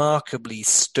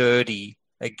sturdy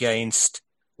against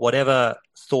whatever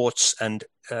thoughts and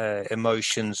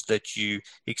emotions that you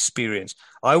experience.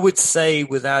 I would say,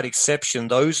 without exception,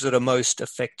 those that are most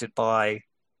affected by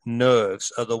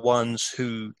nerves are the ones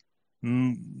who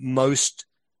most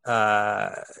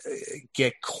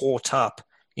get caught up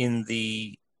in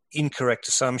the incorrect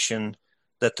assumption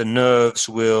that the nerves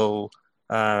will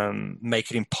make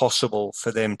it impossible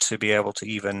for them to be able to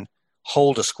even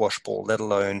hold a squash ball, let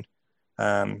alone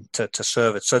to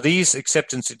serve it. So these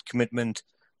acceptance and commitment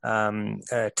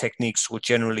techniques will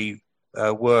generally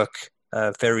work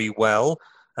very well.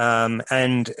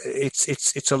 And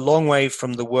it's a long way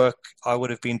from the work I would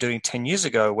have been doing 10 years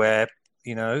ago, where,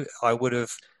 I would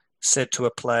have said to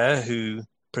a player who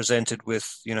presented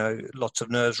with, lots of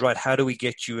nerves, right, how do we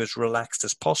get you as relaxed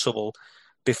as possible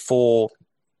before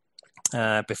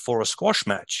before a squash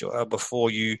match or before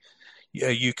you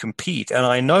compete. And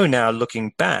I know now,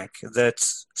 looking back, that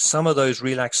some of those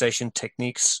relaxation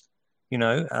techniques,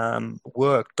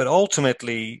 worked. But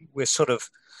ultimately, we're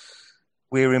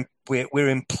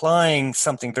implying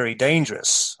something very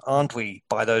dangerous, aren't we,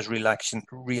 by those relaxation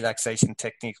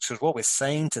techniques? Because what we're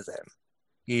saying to them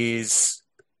is,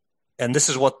 and this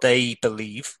is what they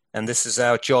believe, and this is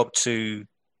our job to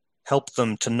help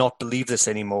them to not believe this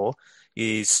anymore,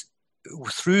 is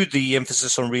through the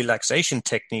emphasis on relaxation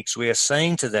techniques, we are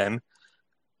saying to them,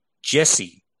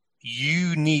 Jesse,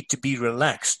 you need to be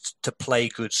relaxed to play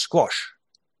good squash.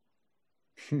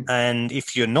 And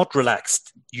if you're not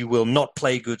relaxed, you will not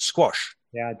play good squash.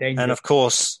 Yeah, dangerous. And of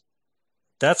course,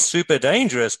 that's super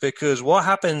dangerous, because what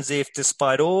happens if,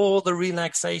 despite all the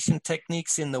relaxation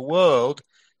techniques in the world,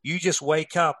 you just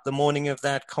wake up the morning of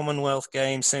that Commonwealth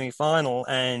Games semi-final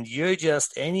and you're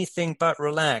just anything but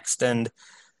relaxed? And,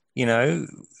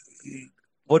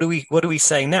 what do we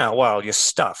say now? Well, you're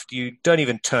stuffed. You don't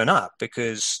even turn up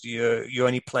because you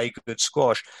only play good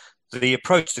squash. The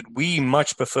approach that we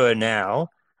much prefer now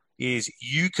is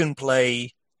you can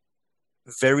play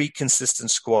very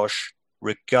consistent squash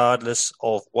regardless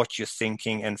of what you're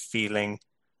thinking and feeling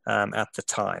at the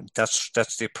time. That's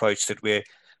the approach that we're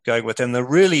going with. And the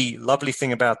really lovely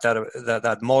thing about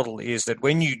that model is that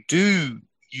when you do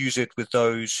use it with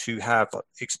those who have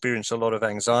experienced a lot of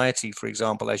anxiety, for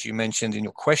example, as you mentioned in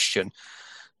your question,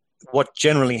 what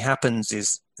generally happens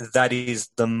is that is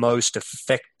the most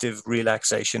effective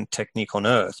relaxation technique on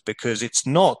earth, because it's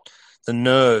not the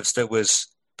nerves that was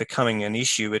becoming an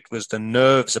issue. It was the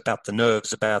nerves about the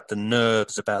nerves about the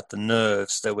nerves about the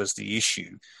nerves that was the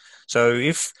issue. So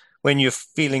if when you're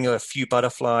feeling a few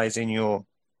butterflies in your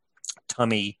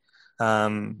tummy,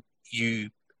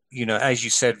 as you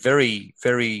said very,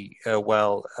 very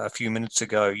well a few minutes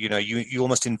ago, you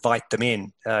almost invite them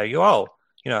in.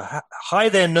 Hi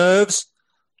there, nerves.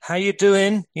 How you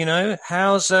doing?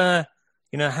 How's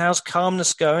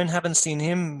calmness going? Haven't seen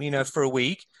him, for a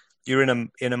week. You're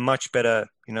in a much better,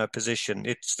 position.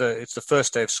 It's the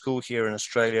first day of school here in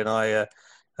Australia,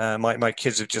 and my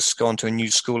kids have just gone to a new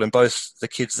school, and both the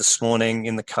kids this morning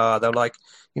in the car, they're like,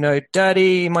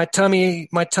 Daddy, my tummy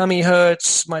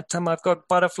hurts. I've got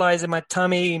butterflies in my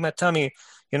tummy. I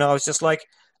was just like,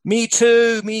 me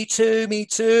too.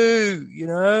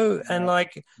 And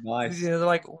like, nice.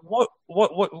 Like,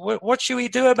 what should we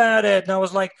do about it? And I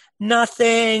was like,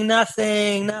 nothing.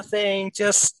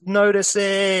 Just notice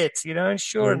it, and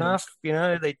sure enough,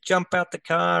 they jump out the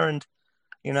car and,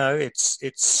 it's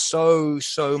so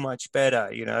much better,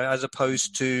 as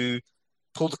opposed to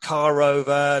pull the car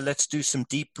over, let's do some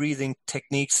deep breathing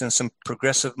techniques and some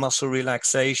progressive muscle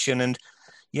relaxation. And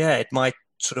yeah, it might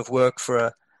sort of work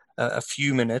for a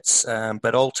few minutes,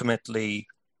 but ultimately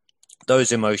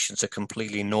those emotions are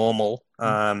completely normal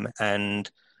and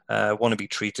want to be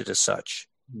treated as such.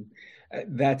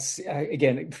 That's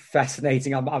again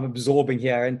fascinating. I'm absorbing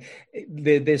here, and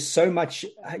there's so much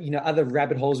other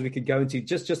rabbit holes we could go into.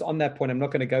 Just on that point, I'm not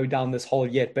going to go down this hole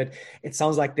yet, but it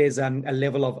sounds like there's a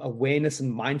level of awareness and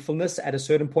mindfulness at a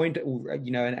certain point,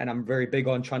 and I'm very big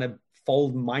on trying to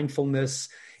fold mindfulness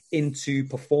into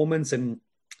performance and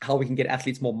how we can get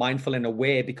athletes more mindful and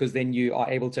aware, because then you are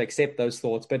able to accept those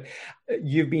thoughts. But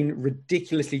you've been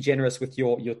ridiculously generous with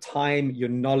your time, your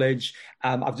knowledge.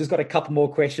 I've just got a couple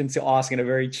more questions to ask in a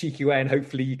very cheeky way, and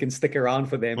hopefully you can stick around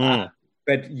for them.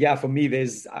 But yeah, for me,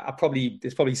 there's probably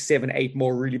 7-8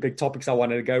 more really big topics I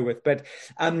wanted to go with. But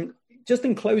just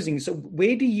in closing, so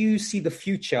where do you see the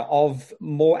future of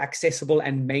more accessible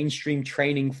and mainstream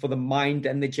training for the mind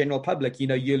and the general public?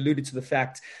 You alluded to the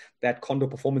fact that Condor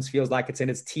Performance feels like it's in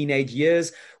its teenage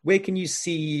years. Where can you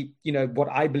see, what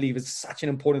I believe is such an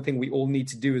important thing we all need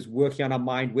to do is working on our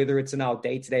mind, whether it's in our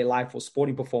day-to-day life or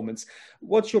sporting performance?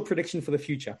 What's your prediction for the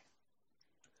future?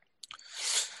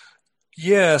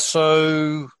 Yeah,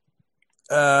 so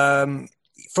from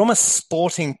a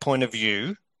sporting point of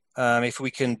view, if we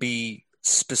can be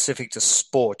specific to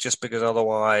sport, just because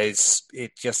otherwise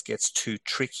it just gets too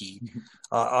tricky,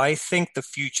 I think the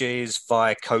future is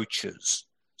via coaches.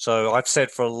 So I've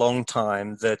said for a long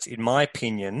time that, in my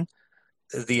opinion,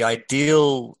 the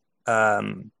ideal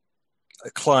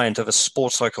client of a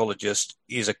sports psychologist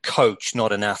is a coach,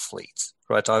 not an athlete,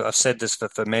 right? I've said this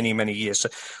for many, many years. So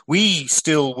we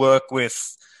still work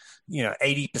with,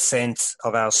 80%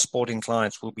 of our sporting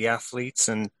clients will be athletes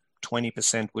and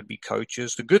 20% would be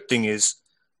coaches. The good thing is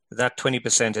that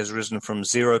 20% has risen from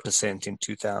 0% in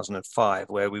 2005,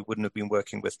 where we wouldn't have been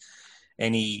working with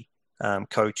any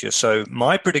coaches. So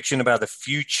my prediction about the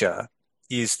future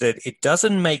is that it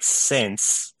doesn't make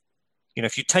sense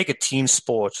if you take a team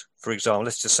sport, for example,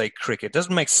 let's just say cricket, it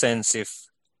doesn't make sense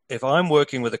if I'm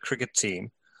working with a cricket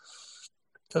team,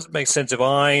 it doesn't make sense if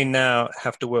I now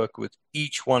have to work with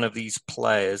each one of these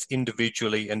players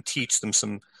individually and teach them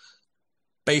some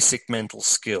basic mental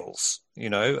skills.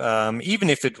 Even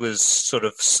if it was sort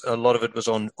of a lot of it was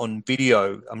on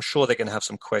video, I'm sure they're going to have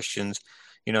some questions,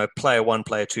 player 1,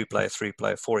 player 2, player 3,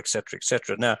 player 4, etc.,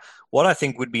 etc. Now, what I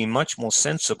think would be much more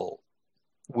sensible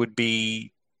would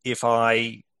be if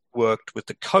I worked with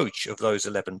the coach of those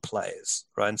 11 players,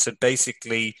 right? And so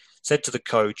basically said to the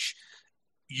coach,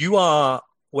 you are,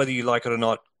 whether you like it or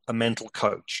not, a mental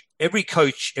coach. Every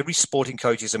sporting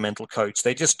coach is a mental coach.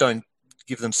 They just don't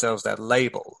give themselves that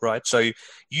label, right? So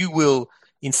you will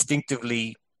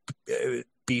instinctively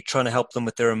be trying to help them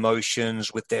with their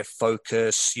emotions, with their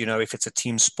focus. If it's a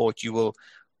team sport, you will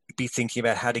be thinking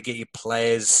about how to get your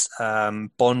players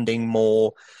bonding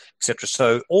more, etc.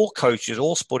 So all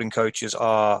sporting coaches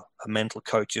are mental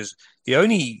coaches. The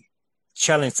only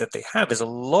challenge that they have is a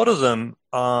lot of them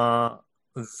are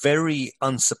very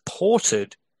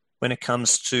unsupported when it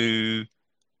comes to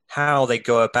how they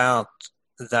go about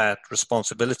that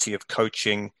responsibility of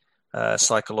coaching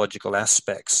psychological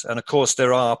aspects. And of course,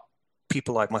 there are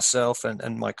people like myself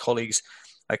and my colleagues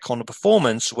at Condor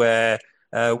Performance where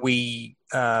we're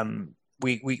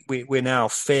now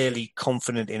fairly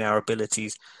confident in our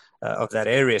abilities of that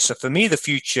area. So for me, the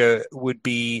future would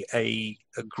be a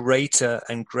greater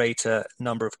and greater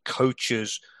number of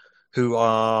coaches who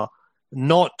are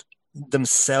not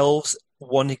themselves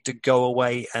wanting to go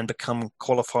away and become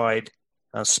qualified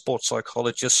sports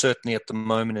psychologists. Certainly at the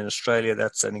moment in Australia,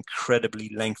 that's an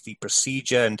incredibly lengthy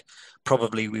procedure, and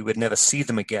probably we would never see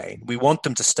them again. We want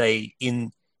them to stay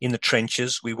in the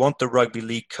trenches. We want the rugby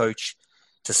league coach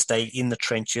to stay in the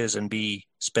trenches and be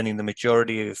spending the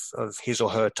majority of his or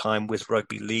her time with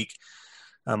rugby league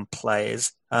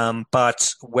players.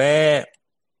 But where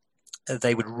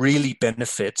they would really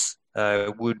benefit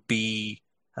would be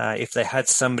if they had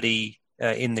somebody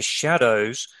in the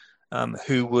shadows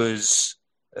who was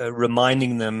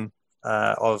reminding them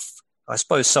of, I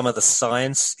suppose, some of the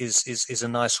science is a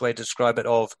nice way to describe it,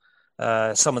 of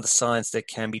some of the science that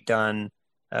can be done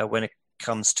when it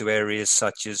comes to areas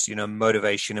such as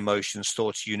motivation, emotions,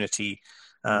 thoughts, unity,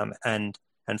 and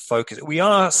focus. We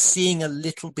are seeing a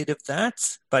little bit of that,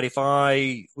 but if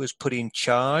I was put in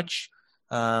charge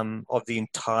of the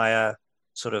entire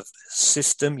sort of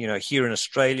system, here in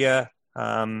Australia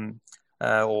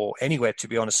or anywhere, to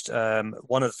be honest,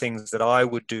 one of the things that I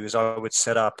would do is I would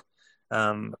set up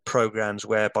programs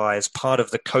whereby, as part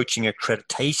of the coaching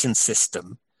accreditation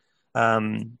system,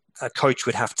 a coach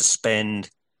would have to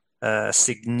spend a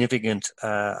significant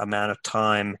amount of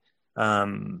time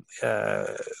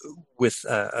with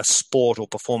a sport or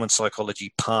performance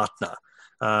psychology partner,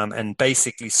 and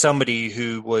basically somebody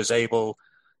who was able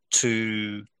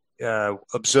to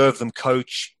observe them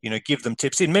coach, give them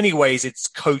tips. In many ways, it's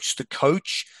coach the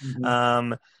coach,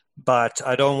 but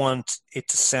I don't want it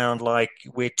to sound like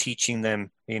we're teaching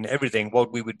them in everything.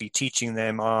 What we would be teaching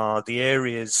them are the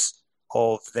areas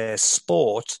of their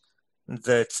sport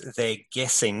that they're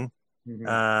guessing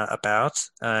about,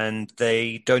 and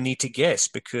they don't need to guess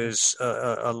because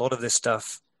a lot of this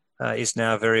stuff is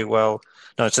now very well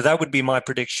known. So that would be my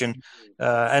prediction.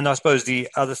 And I suppose the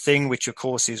other thing, which of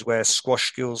course is where Squash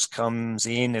Skills comes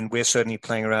in, and we're certainly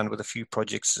playing around with a few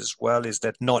projects as well, is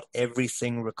that not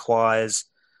everything requires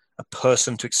a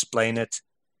person to explain it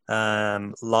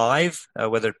live,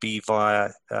 whether it be via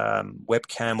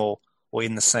webcam or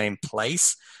in the same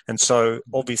place. And so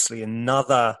obviously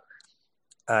another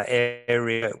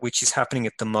area which is happening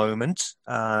at the moment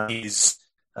is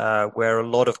where a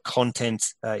lot of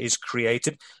content is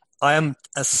created. I am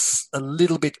a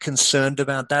little bit concerned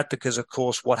about that because, of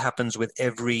course, what happens with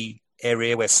every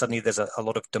area where suddenly there's a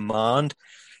lot of demand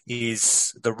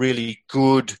is the really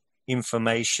good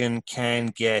information can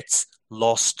get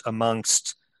lost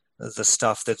amongst the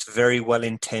stuff that's very well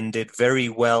intended, very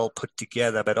well put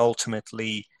together, but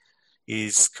ultimately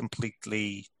is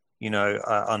completely,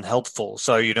 unhelpful.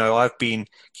 So, I've been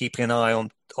keeping an eye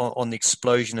on the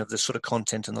explosion of this sort of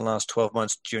content in the last 12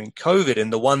 months during COVID.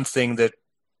 And the one thing that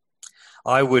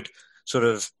I would sort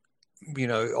of,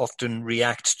 often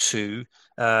react to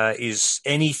is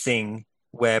anything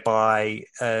whereby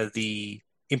the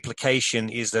implication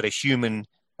is that a human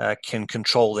can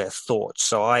control their thoughts.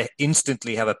 So I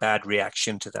instantly have a bad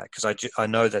reaction to that because I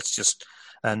know that's just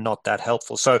not that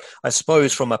helpful. So I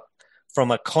suppose from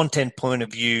a content point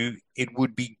of view, it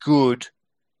would be good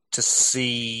to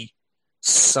see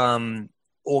some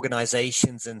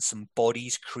organizations and some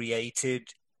bodies created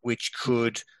which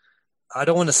could I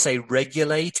don't want to say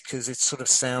regulate, because it sort of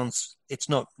sounds, it's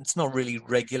not really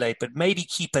regulate, but maybe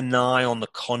keep an eye on the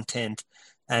content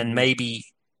and maybe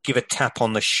give a tap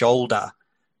on the shoulder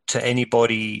to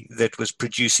anybody that was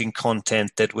producing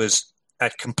content that was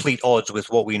at complete odds with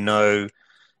what we know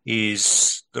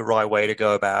is the right way to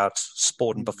go about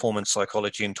sport and performance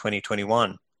psychology in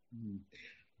 2021.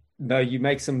 No, you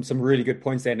make some really good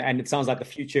points there, and it sounds like the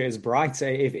future is bright.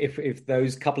 If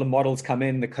those couple of models come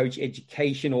in, the coach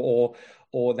education or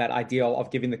that idea of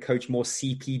giving the coach more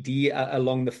CPD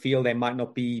along the field, they might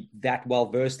not be that well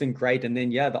versed in. Great, and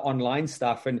then the online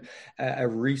stuff and a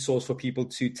resource for people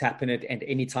to tap in it at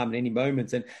any time, at any moment.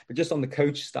 But just on the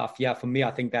coach stuff, for me, I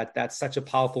think that's such a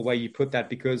powerful way you put that,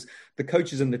 because the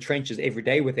coaches in the trenches every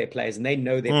day with their players, and they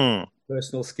know their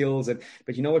personal skills.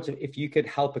 But you know what? If you could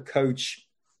help a coach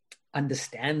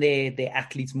understand their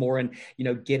athletes more and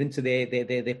get into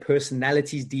their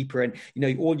personalities deeper, and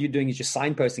all you're doing is just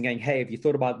signposting, going, hey, have you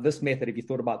thought about this method, have you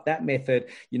thought about that method,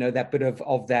 that bit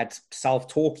of that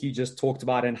self-talk you just talked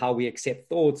about, and how we accept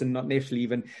thoughts and not necessarily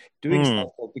even doing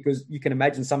self-talk, because you can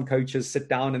imagine some coaches sit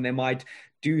down and they might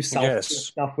do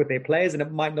stuff with their players, and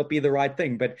it might not be the right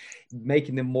thing, but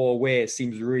making them more aware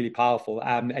seems really powerful.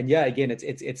 Again,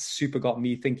 it's super got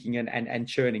me thinking and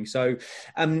churning. So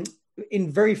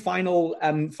in very final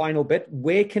bit,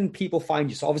 where can people find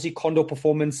you? So obviously Condor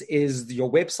Performance is your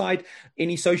website.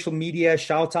 Any social media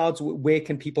shout outs? Where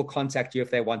can people contact you if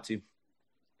they want to?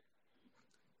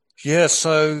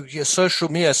 Social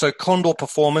media. So Condor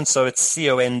Performance. So it's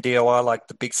CONDOR, like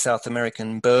the big South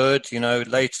American bird.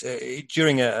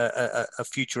 During a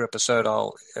future episode,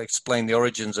 I'll explain the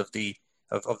origins of the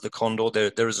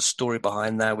condor. There is a story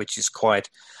behind that, which is quite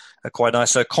nice.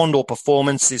 So Condor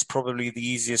Performance is probably the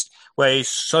easiest way.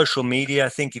 Social media, I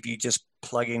think if you just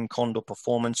plug in Condor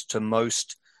Performance to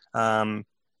most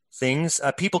things,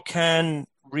 people can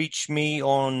reach me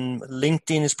on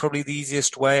LinkedIn is probably the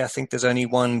easiest way. I think there's only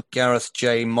one Gareth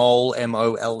J. Mole,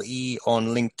 Mole, on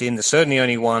LinkedIn. There's certainly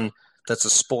only one that's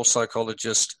a sports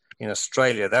psychologist in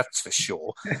Australia, that's for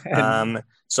sure.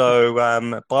 So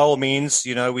by all means,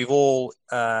 we've all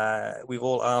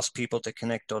asked people to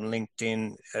connect on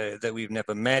LinkedIn that we've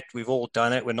never met. We've all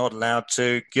done it. We're not allowed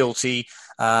to. Guilty.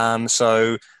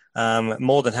 So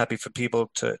more than happy for people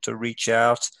to reach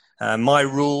out. My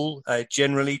rule,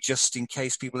 generally, just in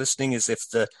case people listening, is if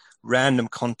the random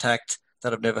contact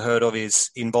that I've never heard of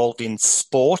is involved in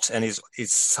sport and is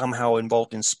somehow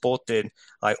involved in sport, then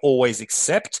I always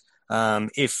accept.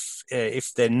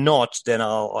 If they're not, then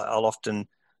I'll often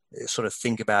sort of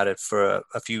think about it for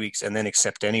a few weeks and then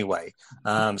accept anyway.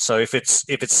 So if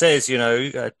it says,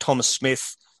 Thomas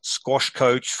Smith, squash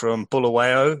coach from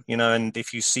Bulawayo, and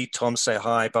if you see Tom, say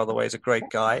hi, by the way, he's a great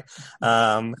guy.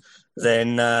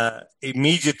 Then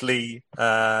immediately,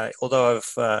 although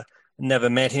I've never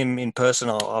met him in person,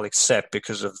 I'll accept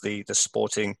because of the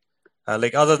sporting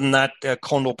league. Other than that,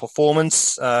 Condor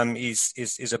Performance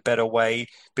is a better way,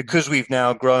 because we've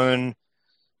now grown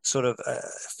sort of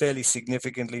fairly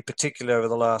significantly, particularly over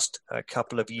the last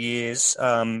couple of years.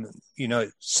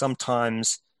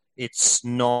 Sometimes it's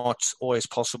not always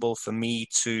possible for me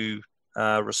to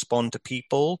respond to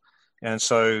people. And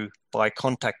so by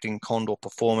contacting Condor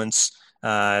Performance,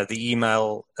 the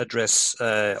email address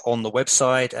on the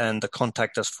website and the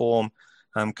contact us form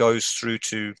goes through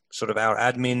to sort of our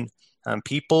admin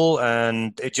people.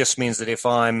 And it just means that if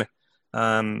I've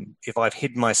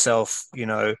hidden myself,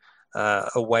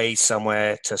 away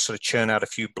somewhere to sort of churn out a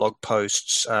few blog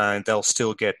posts, they'll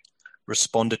still get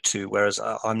responded to. Whereas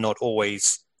I'm not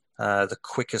always the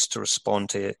quickest to respond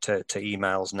to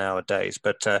emails nowadays,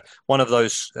 but one of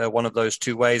those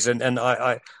two ways. And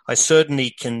I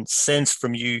certainly can sense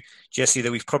from you, Jesse,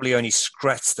 that we've probably only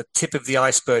scratched the tip of the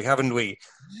iceberg, haven't we?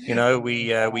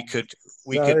 We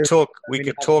could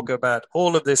talk about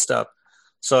all of this stuff.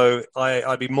 So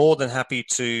I'd be more than happy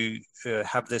to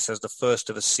have this as the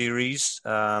first of a series.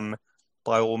 By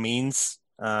all means,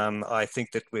 I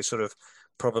think that we're sort of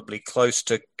probably close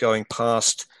to going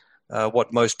past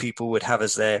what most people would have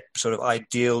as their sort of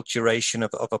ideal duration of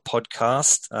a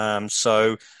podcast.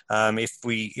 So if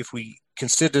we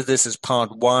consider this as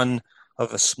part one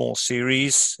of a small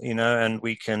series, and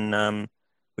we can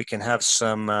have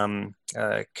some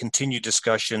continued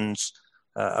discussions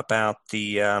about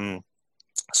the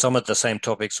some of the same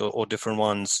topics or different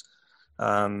ones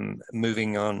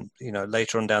moving on,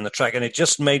 later on down the track. And it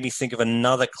just made me think of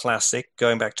another classic,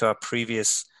 going back to our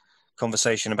previous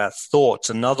conversation about thoughts.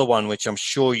 Another one which I'm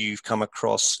sure you've come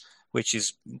across, which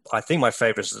is, I think, my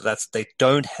favorite, is that they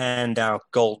don't hand out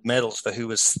gold medals for who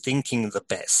was thinking the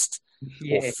best. or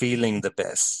Yeah. feeling the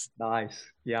best. Nice.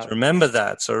 Yeah. So remember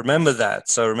that. So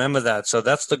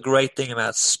that's the great thing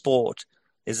about sport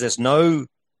is there's no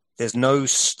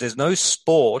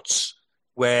sports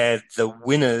where the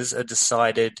winners are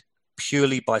decided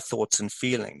purely by thoughts and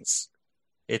feelings.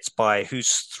 It's by who's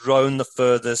thrown the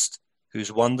furthest,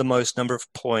 who's won the most number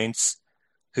of points,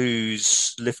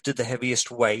 who's lifted the heaviest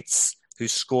weights,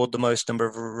 who's scored the most number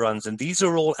of runs. And these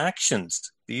are all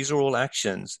actions.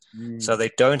 So they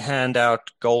don't hand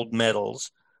out gold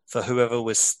medals for whoever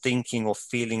was thinking or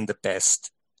feeling the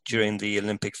best during the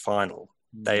Olympic final.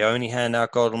 They only hand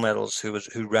out gold medals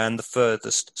who ran the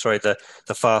fastest,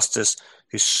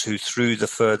 who threw the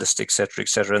furthest, etc.,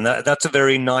 etc. And that's a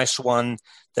very nice one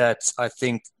that I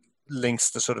think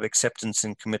links the sort of acceptance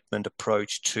and commitment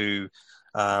approach to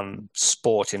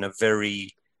sport in a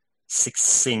very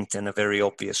succinct and a very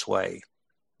obvious way.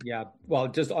 Yeah. Well,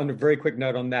 just on a very quick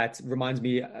note on that, reminds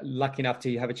me, lucky enough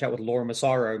to have a chat with Laura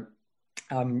Massaro,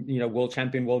 world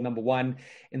champion, world number one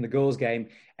in the girls game.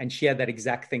 And she had that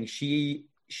exact thing. She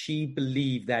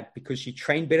believed that because she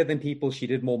trained better than people, she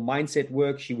did more mindset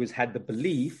work. She had the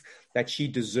belief that she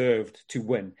deserved to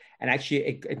win. And actually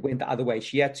it went the other way.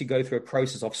 She had to go through a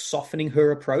process of softening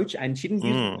her approach, and she didn't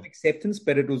use the word acceptance,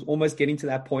 but it was almost getting to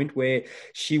that point where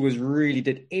she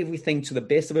did everything to the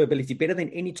best of her ability, better than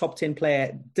any top 10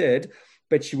 player did.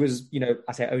 But she was,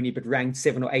 I say only, but ranked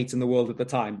 7 or 8 in the world at the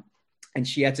time. And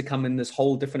she had to come in this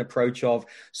whole different approach of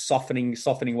softening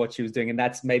what she was doing. And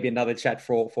that's maybe another chat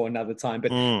for another time.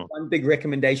 But one big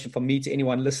recommendation from me to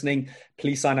anyone listening,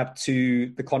 please sign up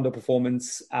to the Condor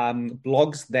Performance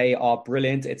blogs. They are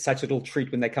brilliant. It's such a little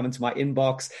treat when they come into my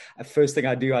inbox. First thing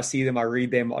I do, I see them, I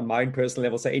read them on my own personal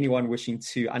level. So anyone wishing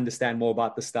to understand more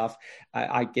about the stuff,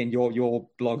 again, your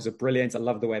blogs are brilliant. I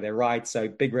love the way they write. So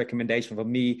big recommendation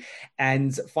from me.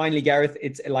 And finally, Gareth,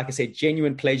 it's like I said,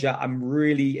 genuine pleasure. I'm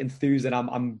really enthused and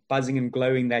I'm buzzing and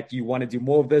glowing that you want to do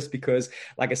more of this because,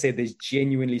 like I said, there's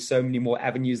genuinely so many more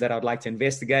avenues that I'd like to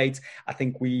investigate. I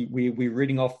think we're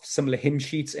reading off similar hymn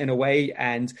sheets in a way,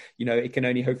 and it can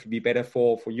only hopefully be better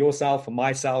for yourself, for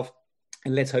myself,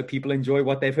 and let's hope people enjoy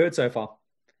what they've heard so far.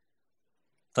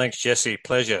 Thanks, Jesse.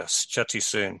 Pleasure. Chat to you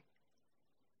soon.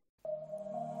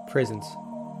 Presence,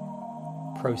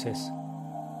 process,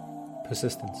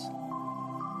 persistence,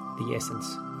 the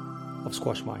essence of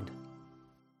SquashMind.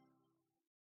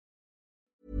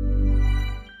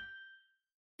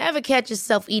 Ever catch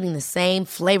yourself eating the same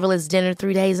flavorless dinner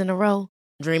 3 days in a row?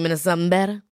 Dreaming of something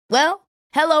better? Well,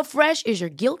 HelloFresh is your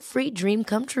guilt-free dream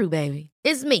come true, baby.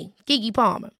 It's me, Keke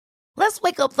Palmer. Let's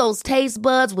wake up those taste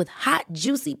buds with hot,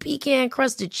 juicy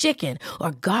pecan-crusted chicken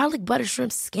or garlic butter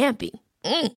shrimp scampi.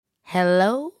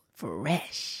 Hello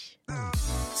Fresh.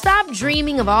 Stop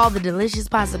dreaming of all the delicious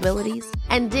possibilities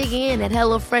and dig in at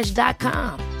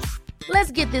HelloFresh.com.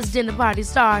 Let's get this dinner party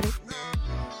started.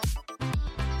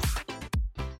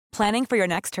 Planning for your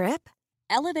next trip?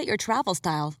 Elevate your travel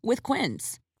style with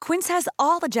Quince. Quince has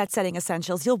all the jet-setting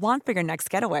essentials you'll want for your next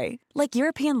getaway, like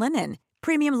European linen,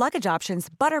 premium luggage options,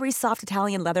 buttery soft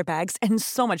Italian leather bags, and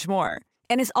so much more.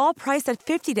 And is all priced at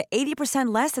 50 to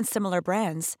 80% less than similar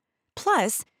brands.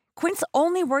 Plus, Quince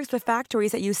only works with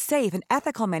factories that use safe and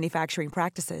ethical manufacturing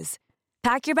practices.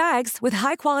 Pack your bags with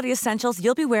high-quality essentials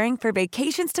you'll be wearing for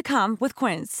vacations to come with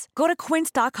Quince. Go to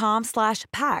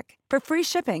quince.com/pack for free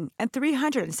shipping and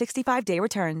 365-day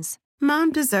returns.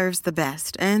 Mom deserves the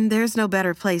best, and there's no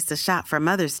better place to shop for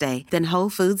Mother's Day than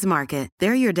Whole Foods Market.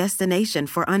 They're your destination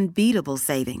for unbeatable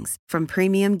savings, from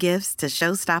premium gifts to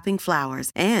show-stopping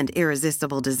flowers and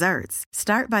irresistible desserts.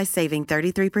 Start by saving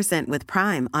 33% with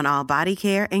Prime on all body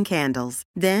care and candles.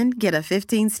 Then get a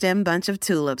 15-stem bunch of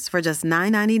tulips for just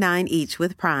 $9.99 each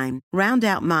with Prime. Round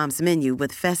out Mom's menu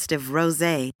with festive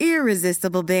rosé,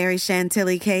 irresistible berry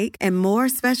chantilly cake, and more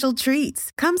special treats.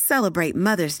 Come celebrate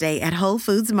Mother's Day at Whole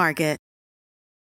Foods Market.